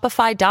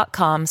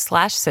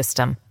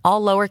shopify.com/system,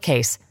 all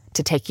lowercase,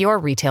 to take your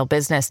retail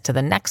business to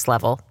the next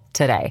level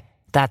today.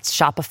 That's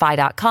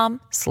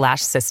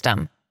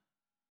shopify.com/system.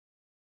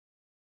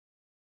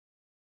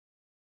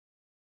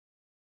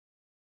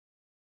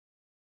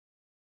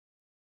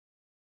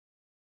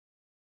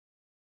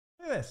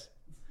 Look at this.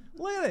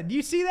 Look at it. Do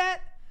you see that?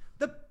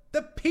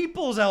 The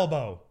people's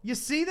elbow. You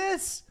see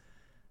this?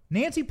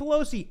 Nancy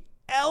Pelosi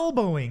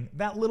elbowing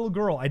that little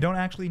girl. I don't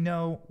actually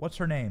know what's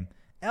her name.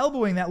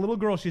 Elbowing that little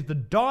girl. She's the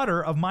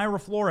daughter of Mayra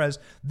Flores.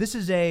 This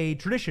is a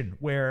tradition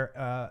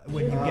where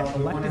when you get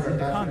elected into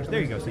Congress.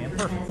 There you go, Sam.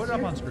 Perfect. Put it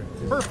up on screen.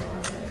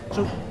 Perfect.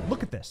 So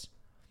look at this.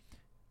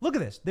 Look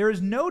at this. There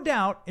is no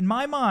doubt in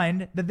my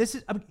mind that this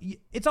is,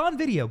 it's on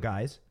video,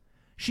 guys.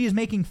 She is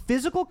making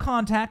physical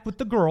contact with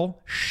the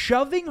girl,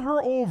 shoving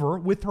her over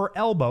with her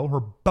elbow, her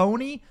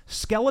bony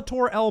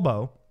Skeletor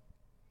elbow,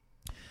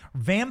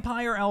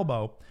 vampire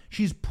elbow.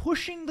 She's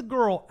pushing the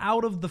girl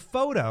out of the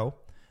photo.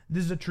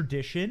 This is a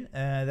tradition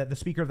that the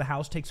Speaker of the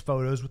House takes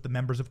photos with the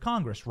members of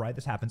Congress, right?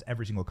 This happens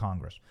every single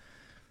Congress.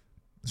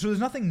 So there's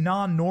nothing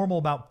non-normal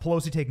about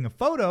Pelosi taking a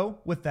photo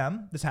with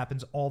them. This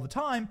happens all the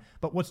time.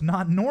 But what's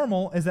not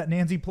normal is that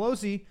Nancy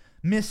Pelosi,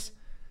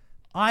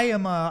 I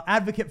am an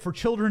advocate for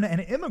children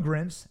and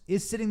immigrants,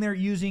 is sitting there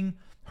using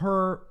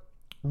her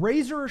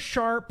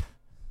razor-sharp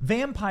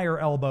vampire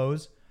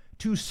elbows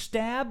to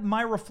stab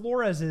Mayra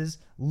Flores'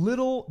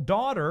 little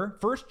daughter,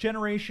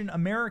 first-generation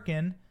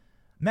American,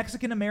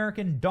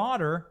 Mexican-American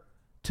daughter,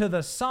 to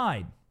the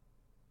side.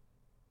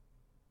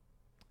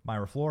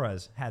 Mayra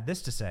Flores had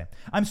this to say: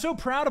 "I'm so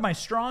proud of my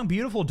strong,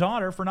 beautiful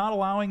daughter for not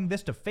allowing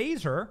this to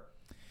faze her,"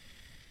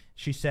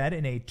 she said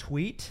in a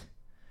tweet.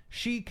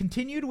 She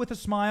continued with a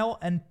smile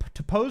and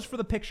to pose for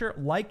the picture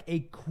like a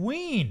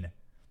queen.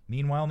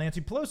 Meanwhile,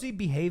 Nancy Pelosi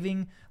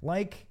behaving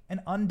like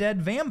an undead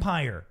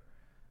vampire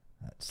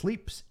that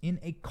sleeps in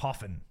a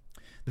coffin.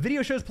 The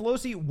video shows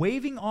Pelosi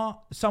waving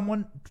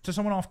someone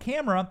off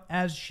camera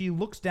as she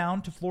looks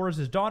down to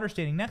Flores' daughter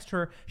standing next to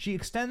her. She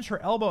extends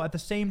her elbow at the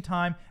same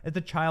time as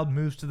the child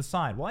moves to the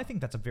side. Well, I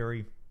think that's a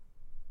very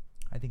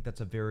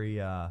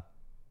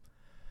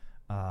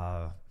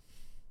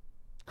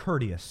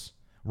courteous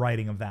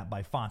writing of that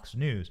by Fox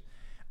News.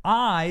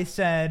 I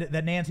said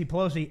that Nancy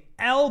Pelosi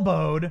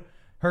elbowed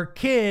her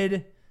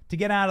kid to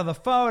get out of the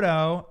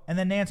photo, and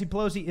then Nancy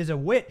Pelosi is a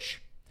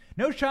witch.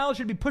 No child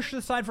should be pushed to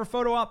the side for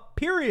photo op,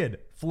 period.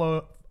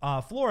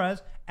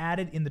 Flores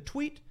added in the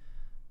tweet.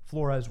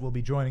 Flores will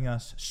be joining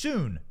us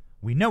soon.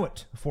 We know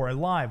it for a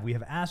live. We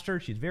have asked her.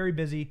 She's very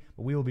busy,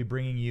 but we will be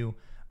bringing you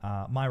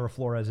Myra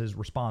Flores'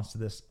 response to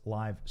this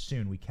live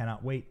soon. We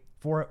cannot wait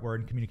for it. We're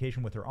in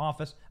communication with her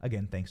office.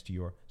 Again, thanks to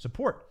your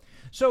support.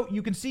 So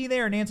you can see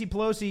there, Nancy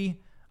Pelosi,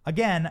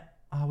 again,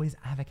 always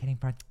advocating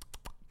for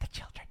the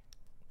children.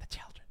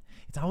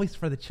 It's always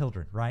for the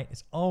children, right?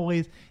 It's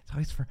always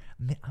for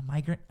a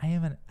migrant. I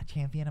am a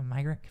champion of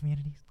migrant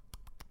communities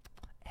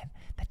and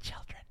the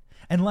children.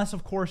 Unless,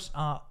 of course,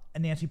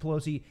 Nancy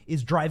Pelosi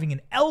is driving an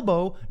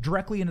elbow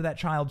directly into that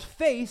child's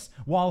face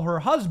while her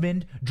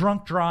husband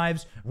drunk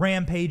drives,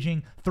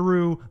 rampaging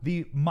through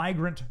the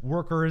migrant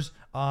workers,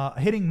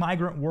 hitting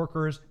migrant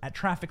workers at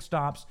traffic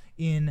stops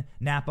in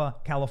Napa,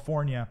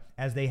 California,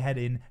 as they head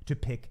in to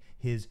pick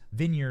his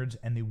vineyards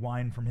and the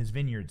wine from his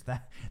vineyards.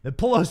 The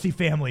Pelosi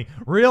family,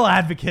 real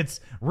advocates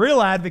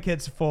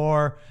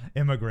for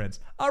immigrants.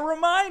 A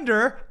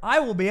reminder, I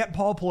will be at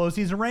Paul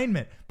Pelosi's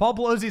arraignment. Paul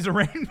Pelosi's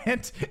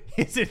arraignment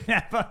is in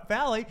Napa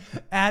Valley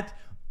on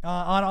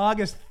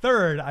August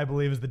 3rd, I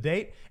believe is the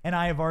date, and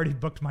I have already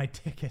booked my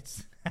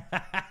tickets.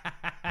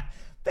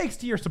 Thanks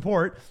to your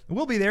support,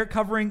 we'll be there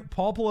covering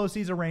Paul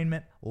Pelosi's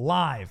arraignment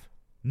live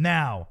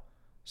now.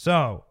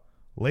 So,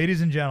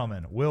 ladies and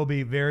gentlemen, will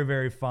be very,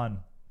 very fun.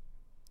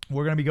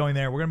 We're going to be going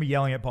there. We're going to be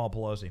yelling at Paul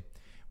Pelosi.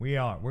 We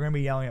are. We're going to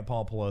be yelling at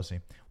Paul Pelosi.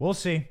 We'll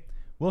see.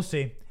 We'll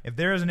see. If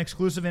there is an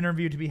exclusive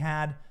interview to be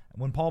had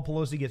when Paul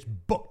Pelosi gets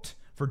booked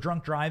for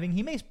drunk driving,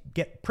 he may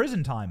get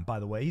prison time, by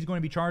the way. He's going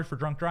to be charged for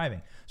drunk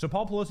driving. So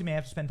Paul Pelosi may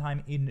have to spend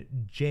time in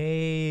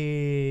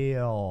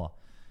jail.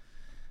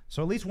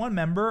 So at least one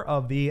member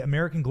of the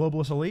American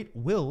globalist elite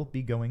will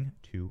be going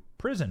to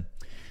prison.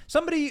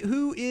 Somebody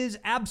who is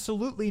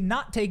absolutely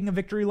not taking a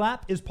victory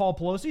lap is Paul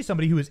Pelosi.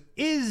 Somebody who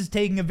is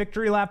taking a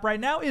victory lap right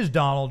now is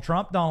Donald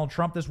Trump. Donald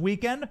Trump this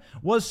weekend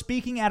was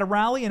speaking at a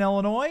rally in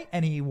Illinois,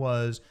 and he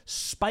was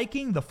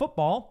spiking the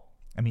football.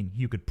 I mean,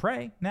 you could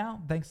pray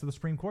now, thanks to the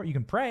Supreme Court. You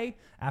can pray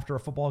after a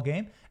football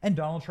game, and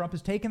Donald Trump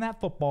has taken that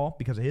football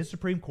because of his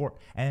Supreme Court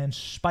and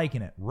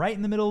spiking it right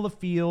in the middle of the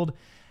field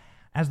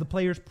as the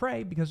players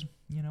pray because,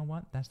 you know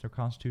what, that's their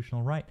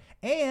constitutional right.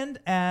 And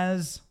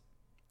as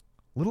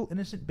little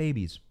innocent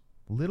babies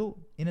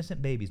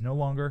no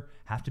longer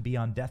have to be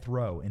on death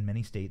row in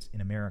many states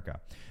in America.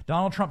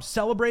 Donald Trump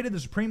celebrated the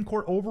Supreme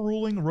Court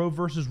overruling Roe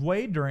versus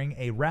Wade during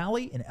a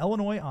rally in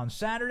Illinois on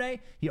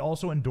Saturday. He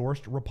also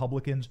endorsed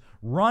Republicans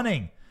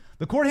running.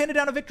 The court handed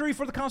down a victory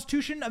for the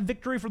Constitution, a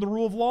victory for the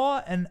rule of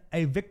law, and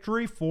a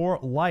victory for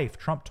life,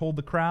 Trump told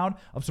the crowd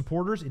of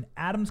supporters in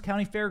Adams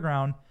County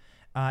Fairground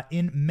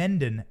in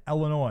Mendon,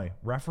 Illinois,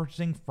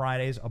 referencing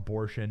Friday's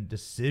abortion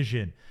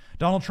decision.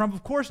 Donald Trump,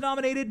 of course,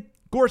 nominated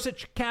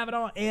Gorsuch,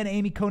 Kavanaugh, and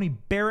Amy Coney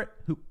Barrett,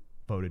 who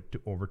voted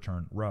to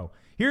overturn Roe.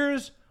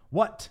 Here's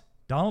what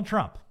Donald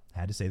Trump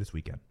had to say this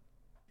weekend.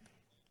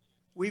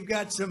 We've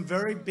got some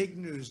very big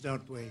news,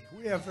 don't we?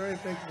 We have very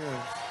big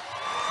news.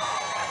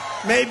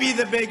 Maybe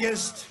the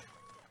biggest,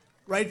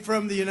 right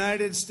from the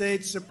United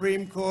States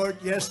Supreme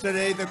Court.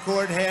 Yesterday, the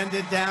court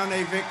handed down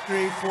a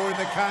victory for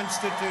the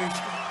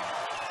Constitution,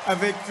 a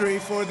victory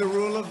for the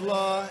rule of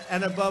law,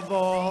 and above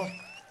all,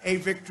 a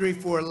victory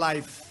for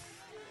life.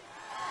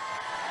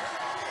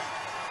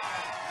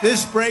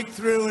 This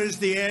breakthrough is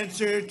the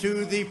answer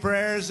to the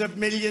prayers of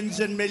millions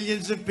and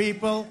millions of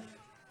people,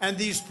 and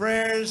these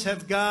prayers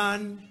have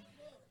gone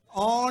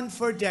on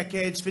for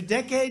decades. For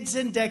decades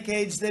and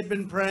decades they've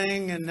been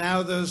praying, and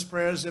now those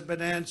prayers have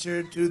been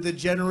answered to the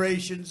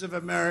generations of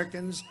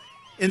Americans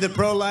in the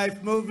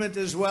pro-life movement,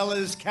 as well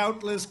as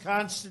countless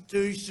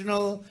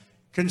constitutional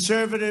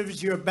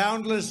conservatives. Your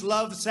boundless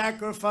love,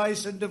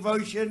 sacrifice, and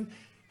devotion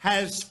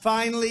has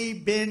finally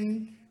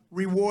been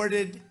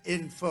rewarded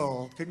in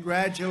full.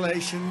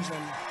 Congratulations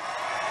and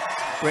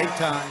great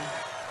time.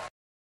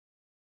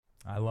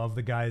 I love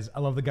the guys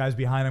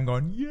behind him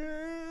going,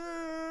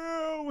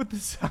 yeah, with the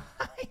sign.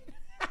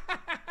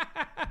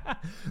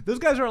 Those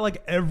guys are at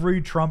like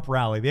every Trump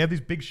rally. They have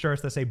these big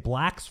shirts that say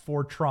Blacks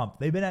for Trump.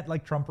 They've been at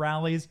like Trump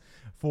rallies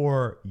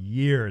for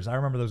years. I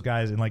remember those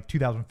guys in like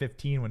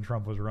 2015 when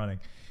Trump was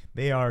running.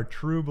 They are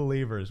true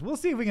believers. We'll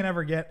see if we can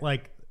ever get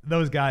like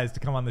those guys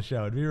to come on the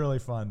show. It'd be really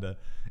fun to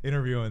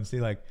interview and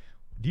see like,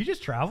 do you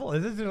just travel?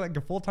 Is this like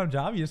a full-time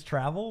job? You just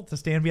travel to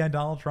stand behind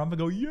Donald Trump and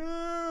go, yeah.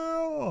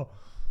 I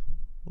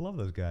love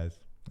those guys.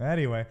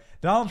 Anyway,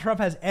 Donald Trump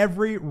has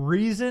every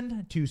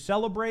reason to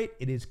celebrate.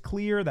 It is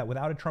clear that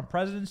without a Trump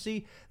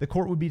presidency, the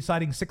court would be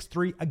deciding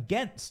 6-3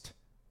 against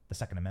the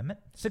Second Amendment,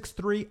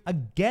 6-3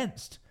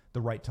 against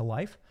the right to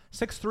life,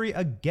 6-3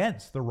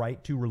 against the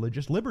right to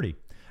religious liberty.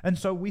 And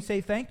so we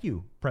say thank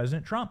you,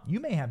 President Trump. You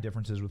may have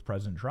differences with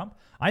President Trump.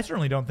 I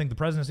certainly don't think the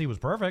presidency was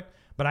perfect,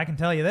 but I can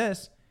tell you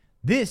this.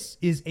 This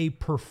is a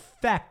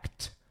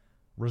perfect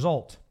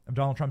result of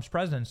Donald Trump's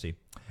presidency.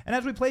 And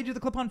as we played you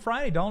the clip on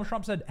Friday, Donald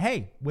Trump said,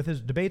 hey, with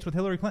his debates with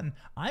Hillary Clinton,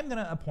 I'm going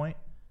to appoint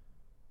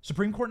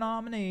Supreme Court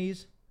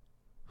nominees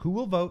who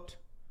will vote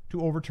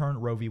to overturn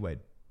Roe v. Wade.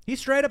 He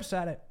straight up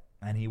said it,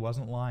 and he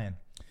wasn't lying.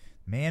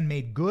 Man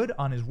made good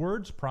on his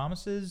words,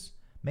 promises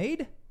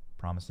made,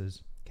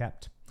 promises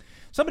kept.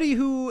 Somebody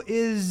who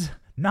is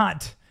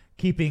not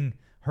keeping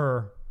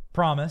her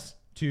promise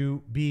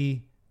to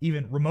be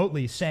even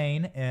remotely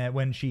sane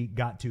when she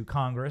got to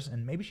Congress,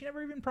 and maybe she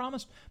never even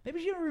promised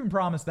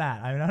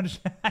that. I mean,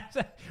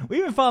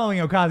 we've been following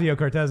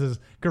Ocasio-Cortez's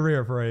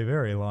career for a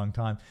very long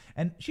time,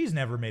 and she's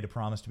never made a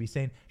promise to be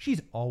sane.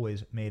 She's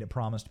always made a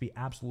promise to be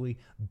absolutely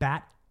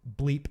bat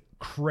bleep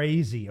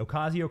crazy.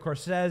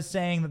 Ocasio-Cortez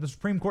saying that the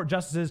Supreme Court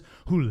justices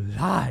who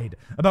lied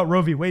about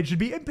Roe v. Wade should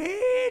be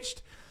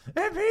impeached.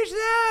 Impeach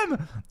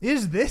them!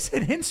 Is this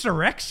an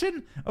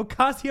insurrection,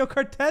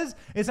 Ocasio-Cortez?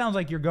 It sounds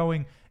like you're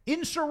going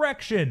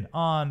insurrection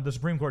on the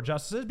Supreme Court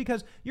justices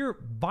because you're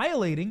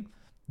violating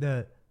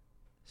the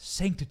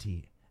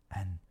sanctity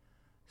and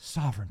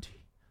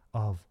sovereignty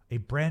of a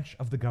branch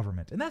of the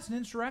government. And that's an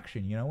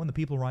insurrection, when the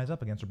people rise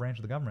up against a branch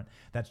of the government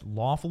that's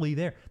lawfully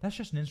there. That's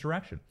just an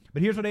insurrection.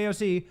 But here's what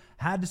AOC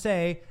had to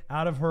say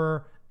out of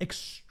her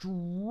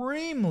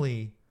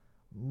extremely,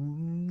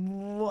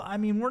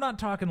 we're not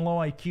talking low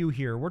IQ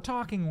here. We're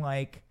talking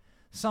like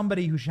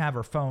somebody who should have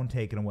her phone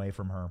taken away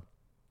from her.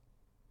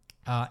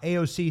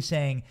 AOC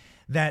saying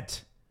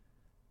that,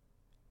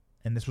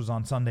 and this was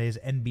on Sunday's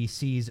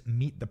NBC's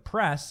Meet the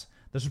Press,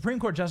 the Supreme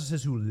Court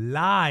justices who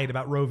lied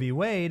about Roe v.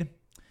 Wade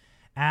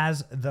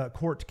as the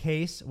court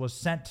case was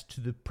sent to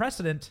the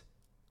precedent,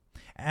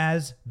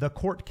 as the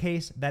court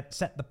case that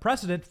set the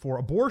precedent for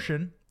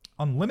abortion,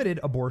 unlimited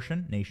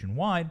abortion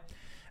nationwide,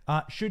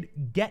 should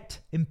get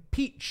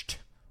impeached.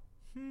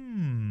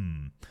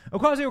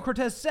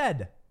 Ocasio-Cortez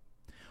said,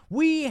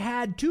 we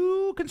had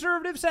two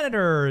conservative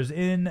senators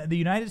in the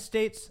United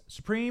States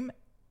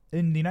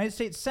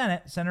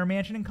Senate, Senator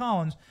Manchin and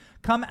Collins,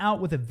 come out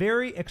with a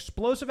very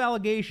explosive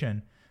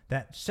allegation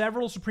that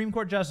several Supreme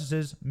Court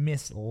justices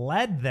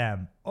misled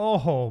them.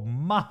 Oh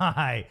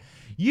my.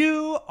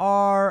 You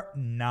are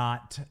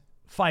not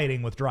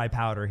fighting with dry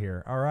powder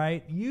here, all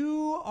right?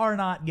 You are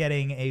not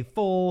getting a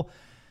full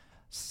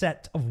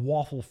set of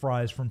waffle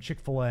fries from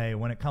Chick-fil-A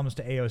when it comes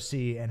to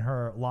AOC and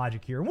her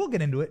logic here. We'll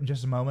get into it in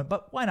just a moment,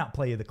 but why not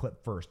play you the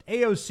clip first?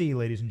 AOC,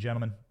 ladies and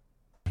gentlemen.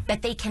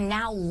 That they can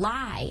now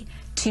lie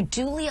to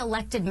duly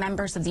elected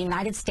members of the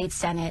United States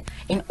Senate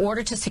in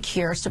order to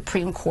secure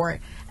Supreme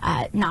Court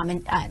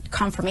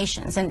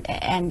confirmations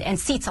and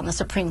seats on the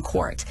Supreme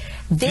Court.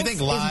 This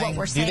is what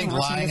we're saying. Do you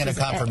think lying in a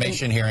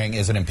confirmation hearing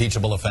is an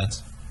impeachable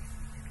offense?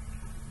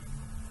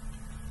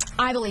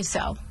 I believe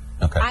so.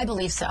 Okay. I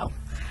believe so.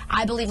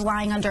 I believe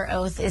lying under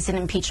oath is an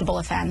impeachable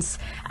offense.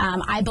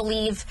 I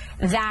believe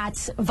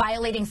that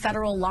violating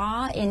federal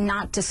law in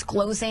not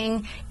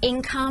disclosing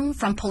income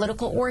from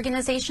political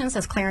organizations,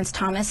 as Clarence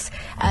Thomas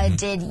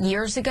did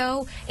years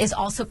ago, is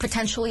also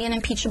potentially an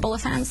impeachable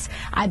offense.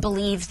 I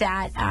believe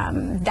that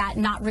that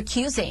not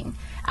recusing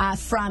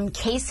from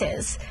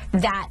cases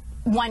that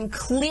one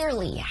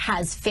clearly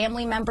has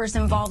family members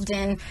involved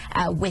in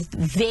with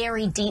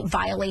very deep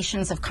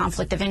violations of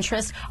conflict of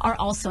interest are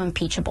also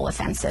impeachable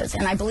offenses.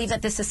 And I believe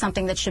that this is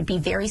something that should be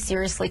very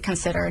seriously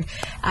considered,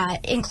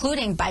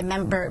 including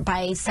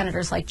by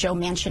senators like Joe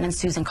Manchin and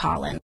Susan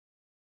Collins.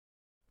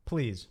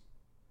 Please,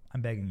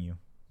 I'm begging you,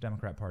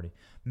 Democrat Party,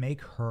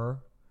 make her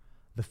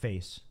the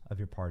face of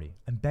your party.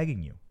 I'm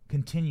begging you,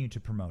 continue to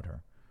promote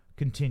her.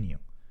 Continue.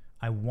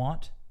 I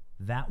want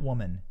that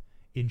woman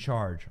in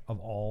charge of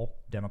all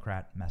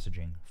Democrat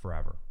messaging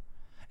forever.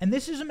 And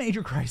this is a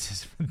major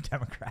crisis for the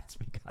Democrats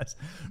because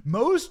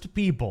most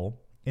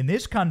people in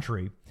this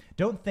country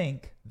don't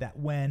think that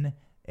when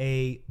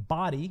a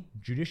body,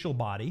 judicial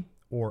body,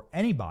 or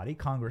any body,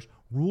 Congress,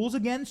 rules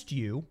against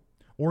you,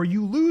 or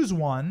you lose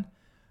one,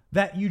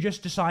 that you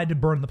just decide to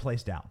burn the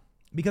place down.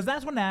 Because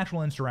that's what an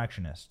actual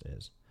insurrectionist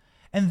is.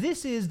 And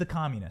this is the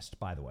communist,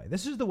 by the way.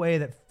 This is the way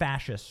that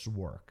fascists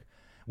work.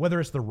 Whether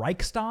it's the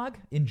Reichstag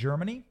in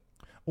Germany,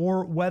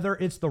 or whether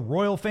it's the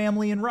royal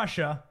family in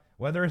Russia,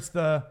 whether it's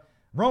the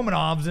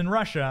Romanovs in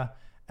Russia,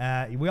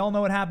 we all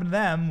know what happened to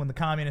them when the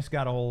communists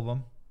got a hold of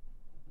them.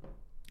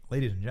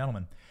 Ladies and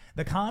gentlemen,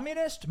 the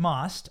communist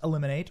must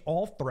eliminate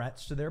all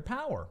threats to their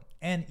power.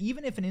 And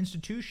even if an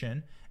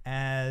institution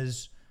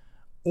as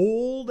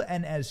old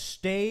and as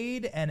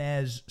staid and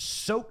as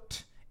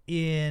soaked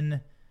in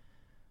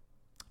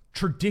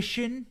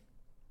tradition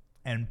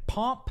and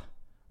pomp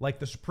like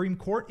the Supreme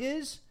Court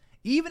is,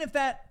 even if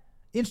that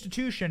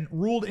institution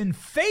ruled in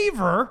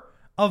favor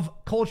of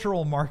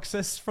cultural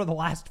Marxists for the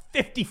last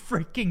 50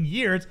 freaking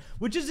years,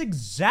 which is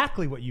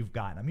exactly what you've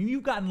gotten. I mean,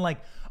 you've gotten like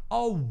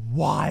a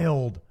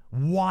wild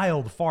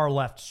wild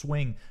far-left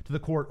swing to the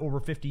court over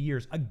 50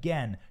 years.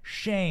 Again,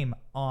 shame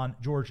on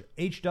George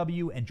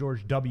H.W. and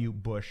George W.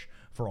 Bush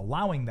for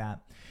allowing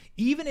that.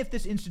 Even if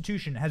this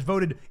institution has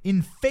voted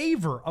in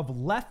favor of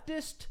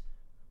leftist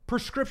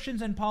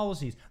prescriptions and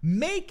policies,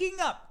 making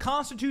up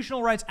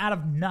constitutional rights out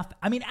of nothing.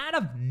 I mean, out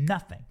of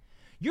nothing.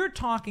 You're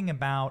talking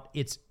about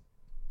it's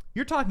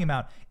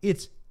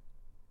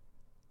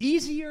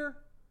easier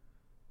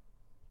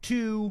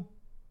to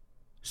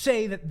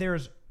say that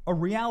there's a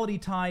reality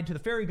tied to the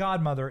fairy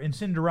godmother in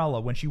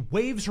Cinderella when she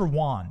waves her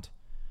wand.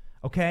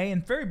 Okay?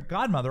 And fairy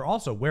godmother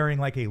also wearing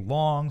like a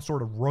long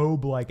sort of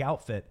robe-like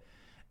outfit.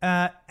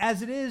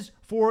 As it is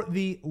for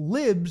the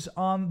libs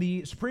on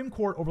the Supreme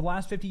Court over the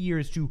last 50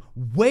 years to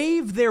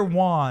wave their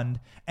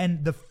wand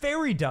and the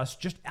fairy dust,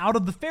 just out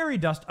of the fairy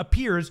dust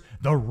appears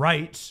the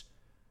right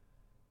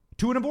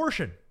to an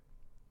abortion.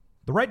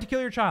 The right to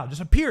kill your child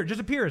just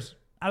appears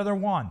out of their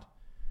wand.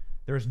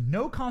 There is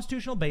no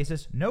constitutional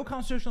basis, no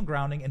constitutional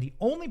grounding, and the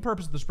only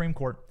purpose of the Supreme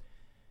Court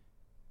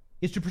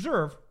is to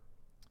preserve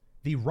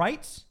the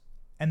rights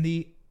and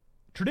the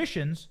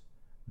traditions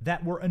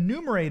that were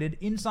enumerated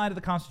inside of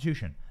the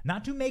Constitution,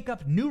 not to make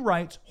up new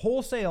rights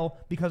wholesale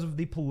because of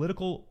the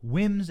political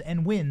whims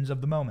and wins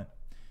of the moment.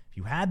 If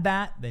you had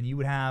that, then you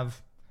would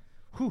have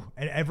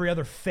every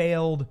other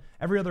failed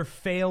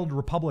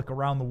republic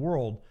around the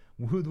world,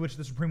 which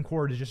the Supreme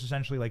Court is just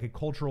essentially like a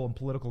cultural and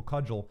political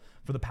cudgel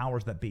for the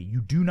powers that be.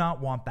 You do not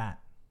want that.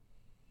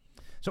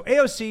 So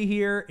AOC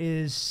here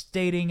is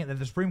stating that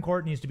the Supreme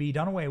Court needs to be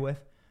done away with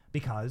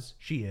because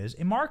she is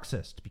a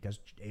Marxist, because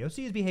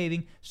AOC is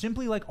behaving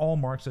simply like all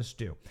Marxists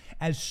do.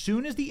 As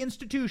soon as the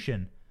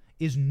institution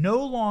is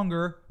no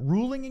longer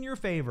ruling in your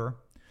favor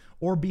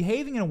or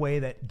behaving in a way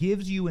that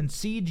gives you and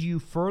cedes you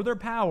further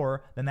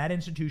power, then that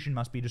institution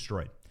must be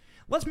destroyed.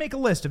 Let's make a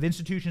list of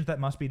institutions that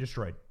must be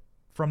destroyed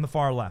from the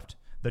far left.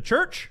 The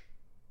church,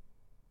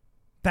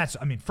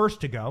 first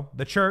to go,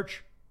 the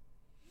church,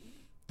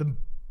 the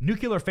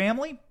nuclear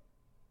family,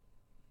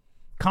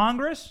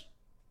 Congress,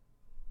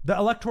 the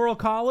Electoral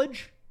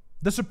College,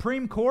 the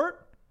Supreme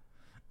Court,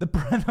 the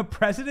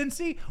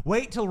presidency.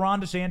 Wait till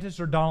Ron DeSantis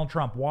or Donald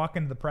Trump walk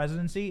into the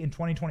presidency in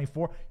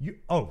 2024. You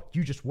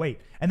just wait.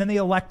 And then they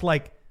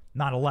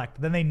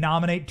then they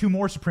nominate 2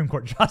 more Supreme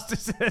Court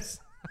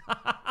justices.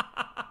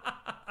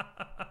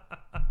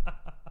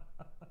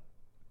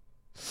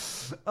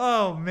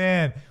 Oh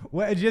man.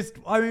 Wait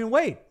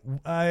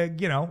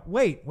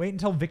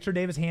until Victor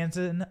Davis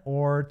Hanson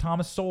or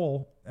Thomas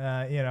Sowell,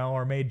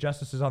 are made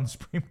justices on the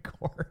Supreme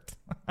Court.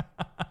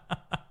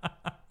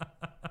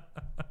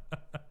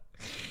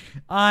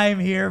 I'm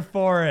here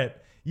for it.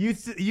 You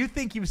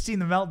think you've seen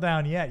the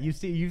meltdown yet? You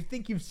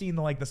think you've seen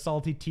the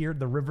salty tear,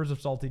 the rivers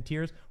of salty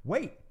tears?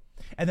 Wait,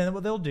 and then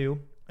what they'll do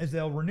is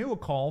they'll renew a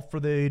call for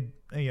the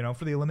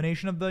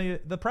elimination of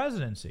the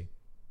presidency.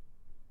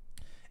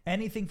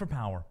 Anything for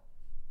power.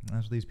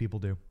 That's what these people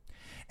do.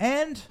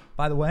 And,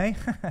 by the way,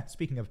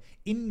 speaking of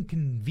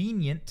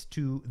inconvenient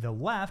to the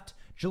left,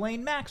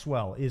 Ghislaine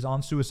Maxwell is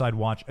on suicide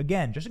watch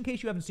again. Just in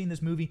case you haven't seen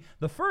this movie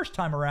the first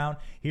time around,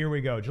 here we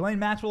go. Ghislaine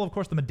Maxwell, of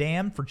course, the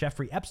madame for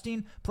Jeffrey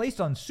Epstein,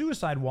 placed on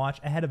suicide watch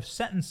ahead of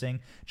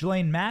sentencing.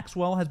 Ghislaine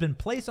Maxwell has been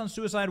placed on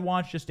suicide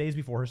watch just days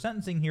before her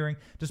sentencing hearing,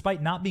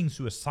 despite not being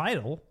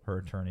suicidal, her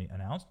attorney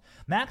announced.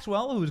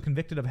 Maxwell, who was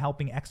convicted of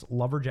helping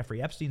ex-lover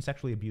Jeffrey Epstein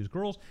sexually abuse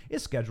girls,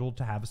 is scheduled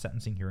to have a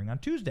sentencing hearing on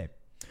Tuesday.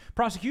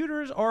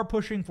 Prosecutors are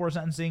pushing for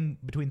sentencing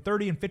between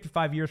 30 and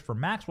 55 years for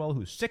Maxwell,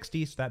 who's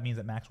 60, so that means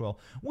that Maxwell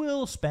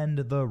will spend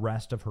the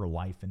rest of her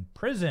life in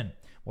prison.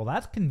 Well,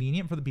 that's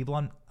convenient for the people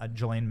on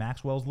Ghislaine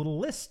Maxwell's little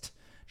list.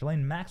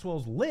 Ghislaine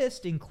Maxwell's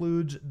list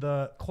includes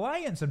the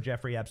clients of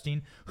Jeffrey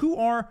Epstein, who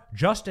are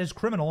just as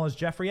criminal as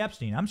Jeffrey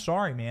Epstein. I'm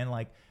sorry, man.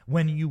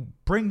 When you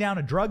bring down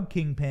a drug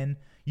kingpin,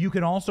 you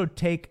can also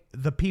take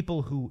the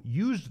people who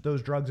used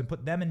those drugs and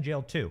put them in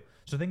jail too.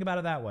 So think about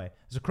it that way.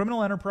 It's a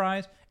criminal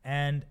enterprise,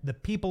 and the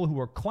people who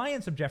are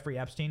clients of Jeffrey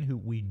Epstein, who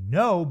we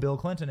know Bill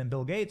Clinton and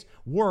Bill Gates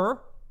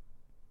were,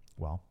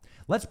 well,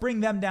 let's bring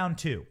them down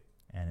too.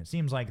 And it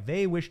seems like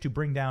they wish to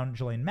bring down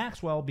Ghislaine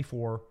Maxwell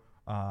before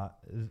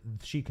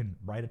she can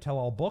write a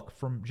tell-all book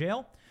from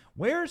jail.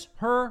 Where's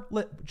her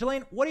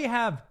Ghislaine, what do you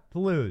have to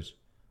lose?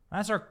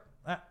 What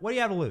do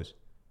you have to lose?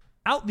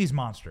 Out these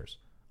monsters.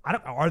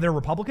 Are there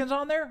Republicans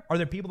on there? Are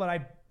there people that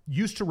I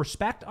used to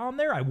respect on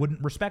there? I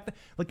wouldn't respect them.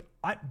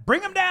 Bring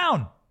them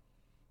down.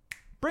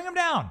 Bring them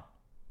down.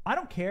 I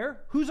don't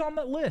care who's on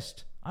that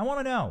list. I want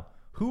to know,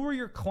 who are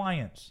your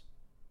clients?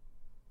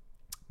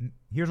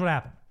 Here's what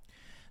happened.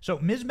 So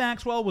Ms.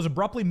 Maxwell was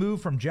abruptly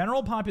moved from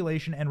general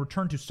population and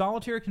returned to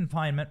solitary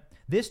confinement,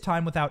 this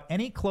time without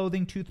any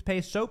clothing,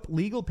 toothpaste, soap,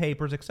 legal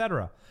papers,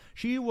 etc.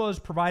 She was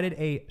provided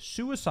a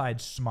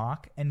suicide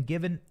smock and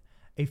given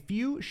a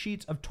few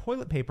sheets of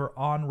toilet paper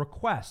on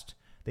request.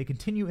 They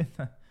continue in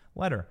the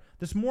letter.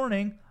 This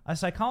morning, a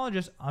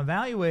psychologist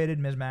evaluated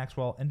Ms.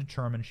 Maxwell and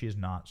determined she is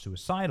not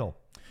suicidal.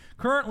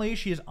 Currently,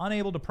 she is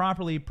unable to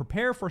properly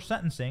prepare for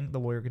sentencing. The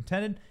lawyer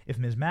contended if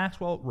Ms.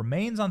 Maxwell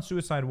remains on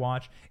suicide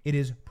watch, it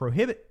is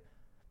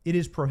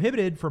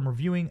prohibited from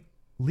reviewing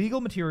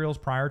legal materials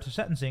prior to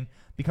sentencing,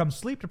 becomes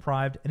sleep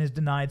deprived, and is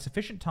denied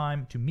sufficient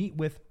time to meet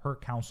with her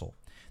counsel.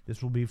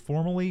 This will be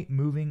formally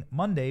moving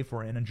Monday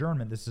for an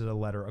adjournment. This is a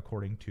letter,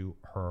 according to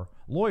her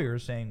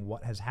lawyers, saying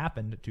what has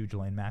happened to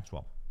Ghislaine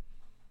Maxwell.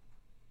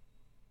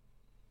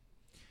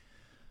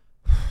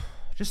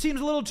 Just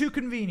seems a little too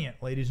convenient,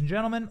 ladies and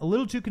gentlemen, a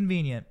little too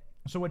convenient.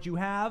 So what you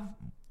have,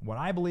 what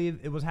I believe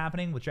it was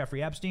happening with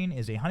Jeffrey Epstein,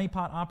 is a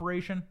honeypot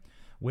operation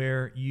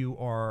where you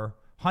are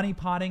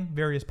honeypotting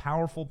various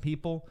powerful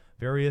people,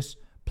 various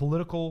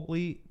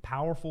politically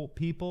powerful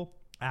people.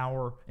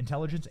 Our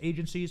intelligence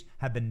agencies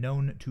have been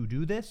known to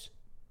do this.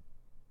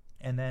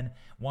 And then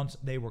once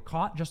they were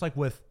caught, just like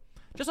with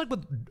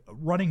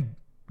running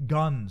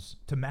guns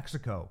to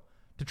Mexico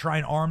to try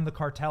and arm the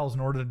cartels in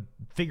order to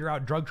figure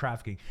out drug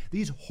trafficking,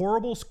 these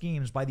horrible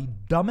schemes by the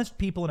dumbest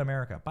people in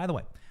America. By the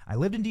way, I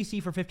lived in D.C.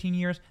 for 15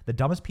 years. The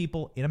dumbest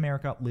people in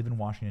America live in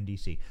Washington,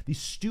 D.C. These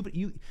stupid...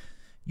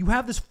 You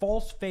have this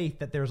false faith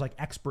that there's like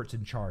experts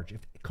in charge.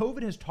 If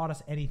COVID has taught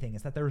us anything,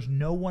 it's that there's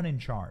no one in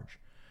charge.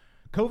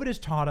 COVID has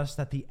taught us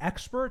that the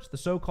experts, the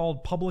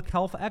so-called public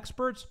health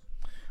experts,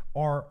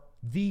 are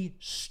the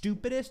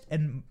stupidest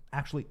and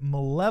actually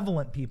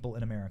malevolent people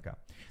in America.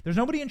 There's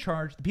nobody in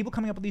charge. The people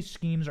coming up with these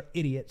schemes are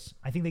idiots.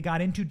 I think they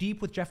got in too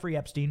deep with Jeffrey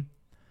Epstein.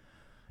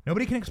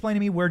 Nobody can explain to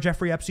me where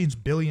Jeffrey Epstein's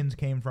billions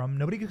came from.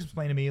 Nobody can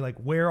explain to me like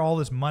where all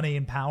this money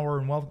and power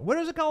and wealth, where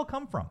does it all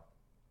come from?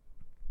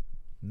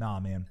 Nah,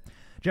 man.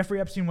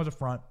 Jeffrey Epstein was a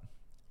front.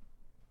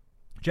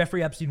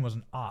 Jeffrey Epstein was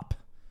an op.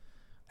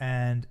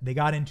 And they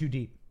got in too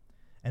deep.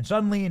 And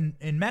suddenly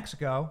in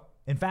Mexico,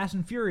 in Fast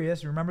and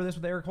Furious, remember this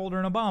with Eric Holder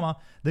and Obama,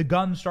 the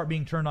guns start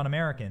being turned on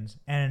Americans,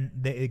 and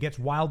it gets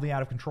wildly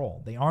out of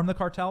control. They arm the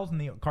cartels, and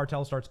the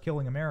cartel starts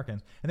killing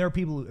Americans. And there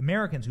are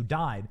Americans who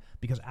died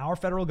because our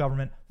federal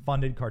government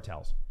funded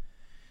cartels.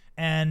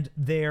 And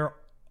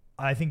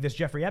I think this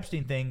Jeffrey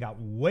Epstein thing got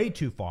way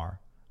too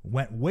far,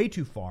 went way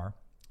too far.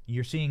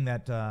 You're seeing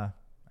that,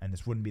 and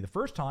this wouldn't be the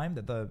first time,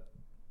 that the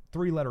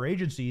three-letter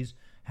agencies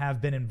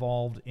have been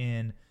involved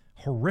in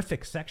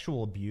horrific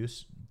sexual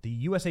abuse. The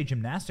USA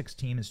Gymnastics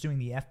team is suing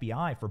the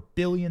FBI for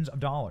billions of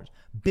dollars,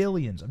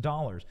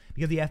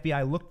 because the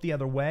FBI looked the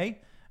other way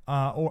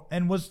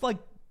and was like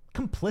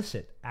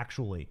complicit,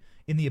 actually,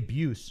 in the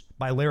abuse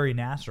by Larry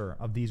Nassar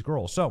of these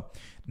girls. So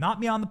not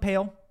beyond the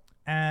pale.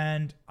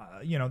 And,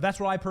 that's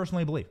what I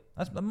personally believe.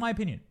 That's my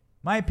opinion.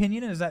 My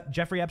opinion is that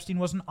Jeffrey Epstein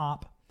was an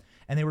op,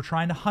 and they were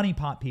trying to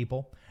honeypot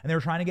people, and they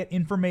were trying to get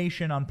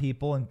information on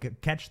people and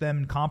catch them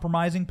in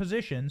compromising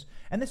positions.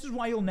 And this is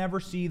why you'll never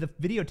see the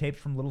videotapes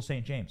from Little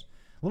St. James.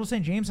 Little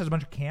St. James has a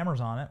bunch of cameras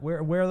on it. Where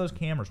are those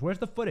cameras? Where's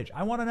the footage?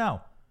 I want to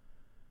know.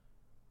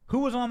 Who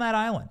was on that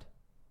island?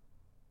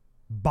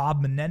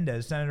 Bob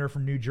Menendez, senator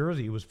from New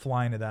Jersey, was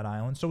flying to that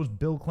island. So was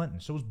Bill Clinton.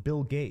 So was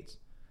Bill Gates.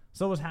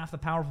 So was half the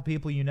powerful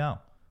people you know.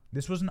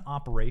 This was an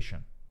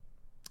operation.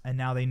 And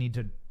now they need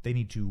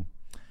to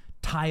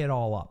tie it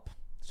all up,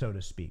 so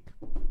to speak.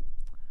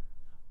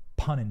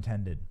 Pun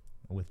intended,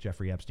 with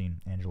Jeffrey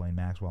Epstein and Ghislaine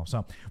Maxwell.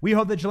 So we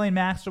hope that Ghislaine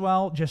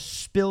Maxwell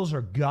just spills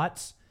her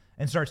guts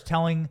and starts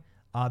telling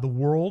the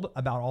world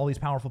about all these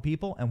powerful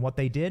people and what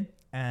they did.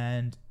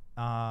 And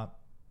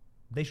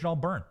they should all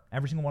burn.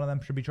 Every single one of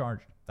them should be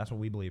charged. That's what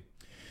we believe.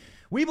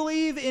 We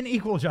believe in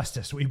equal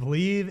justice. We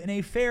believe in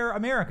a fair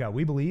America.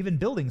 We believe in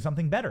building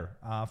something better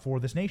for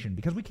this nation,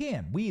 because we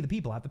can. We, the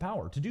people, have the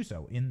power to do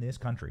so in this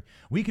country.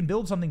 We can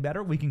build something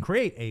better. We can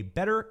create a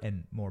better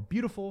and more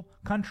beautiful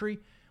country.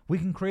 We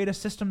can create a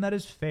system that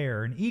is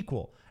fair and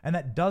equal and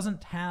that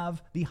doesn't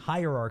have the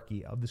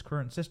hierarchy of this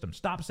current system.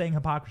 Stop saying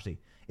hypocrisy.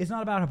 It's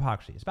not about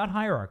hypocrisy. It's about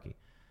hierarchy.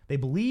 They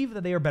believe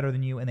that they are better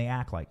than you, and they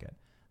act like it.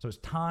 So it's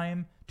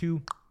time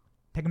to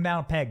take them down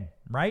a peg,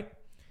 right?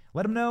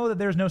 Let them know that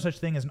there's no such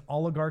thing as an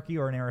oligarchy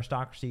or an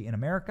aristocracy in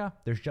America.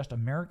 There's just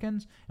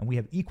Americans, and we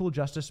have equal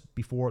justice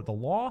before the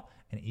law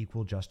and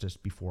equal justice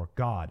before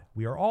God.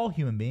 We are all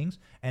human beings,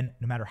 and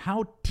no matter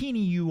how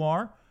teeny you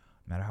are,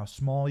 no matter how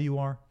small you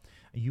are,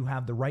 you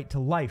have the right to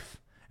life.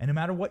 And no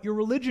matter what your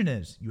religion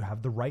is, you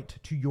have the right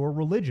to your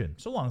religion,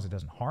 so long as it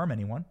doesn't harm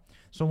anyone.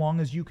 So long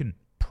as you can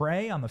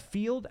pray on the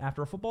field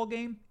after a football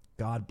game,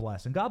 God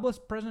bless. And God bless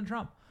President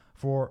Trump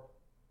for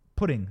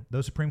putting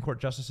those Supreme Court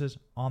justices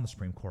on the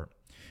Supreme Court.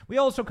 We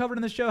also covered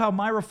in this show how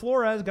Myra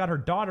Flores got her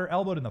daughter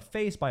elbowed in the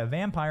face by a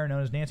vampire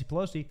known as Nancy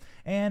Pelosi.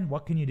 And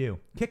what can you do?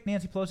 Kick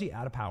Nancy Pelosi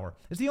out of power.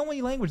 It's the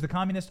only language the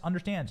communist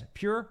understands.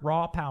 Pure,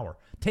 raw power.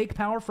 Take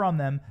power from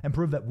them and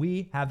prove that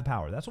we have the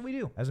power. That's what we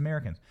do as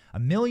Americans.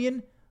 1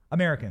 million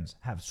Americans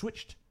have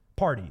switched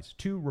parties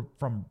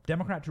from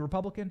Democrat to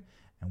Republican,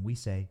 and we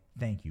say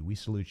thank you. We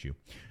salute you.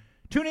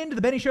 Tune in to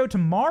The Benny Show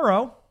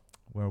tomorrow,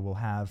 where we'll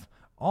have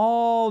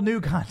all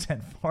new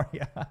content for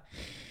you.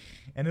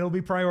 And it'll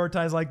be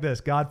prioritized like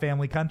this: God,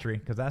 family, country,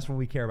 because that's what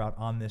we care about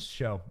on this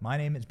show. My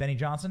name is Benny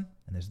Johnson,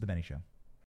 and this is The Benny Show.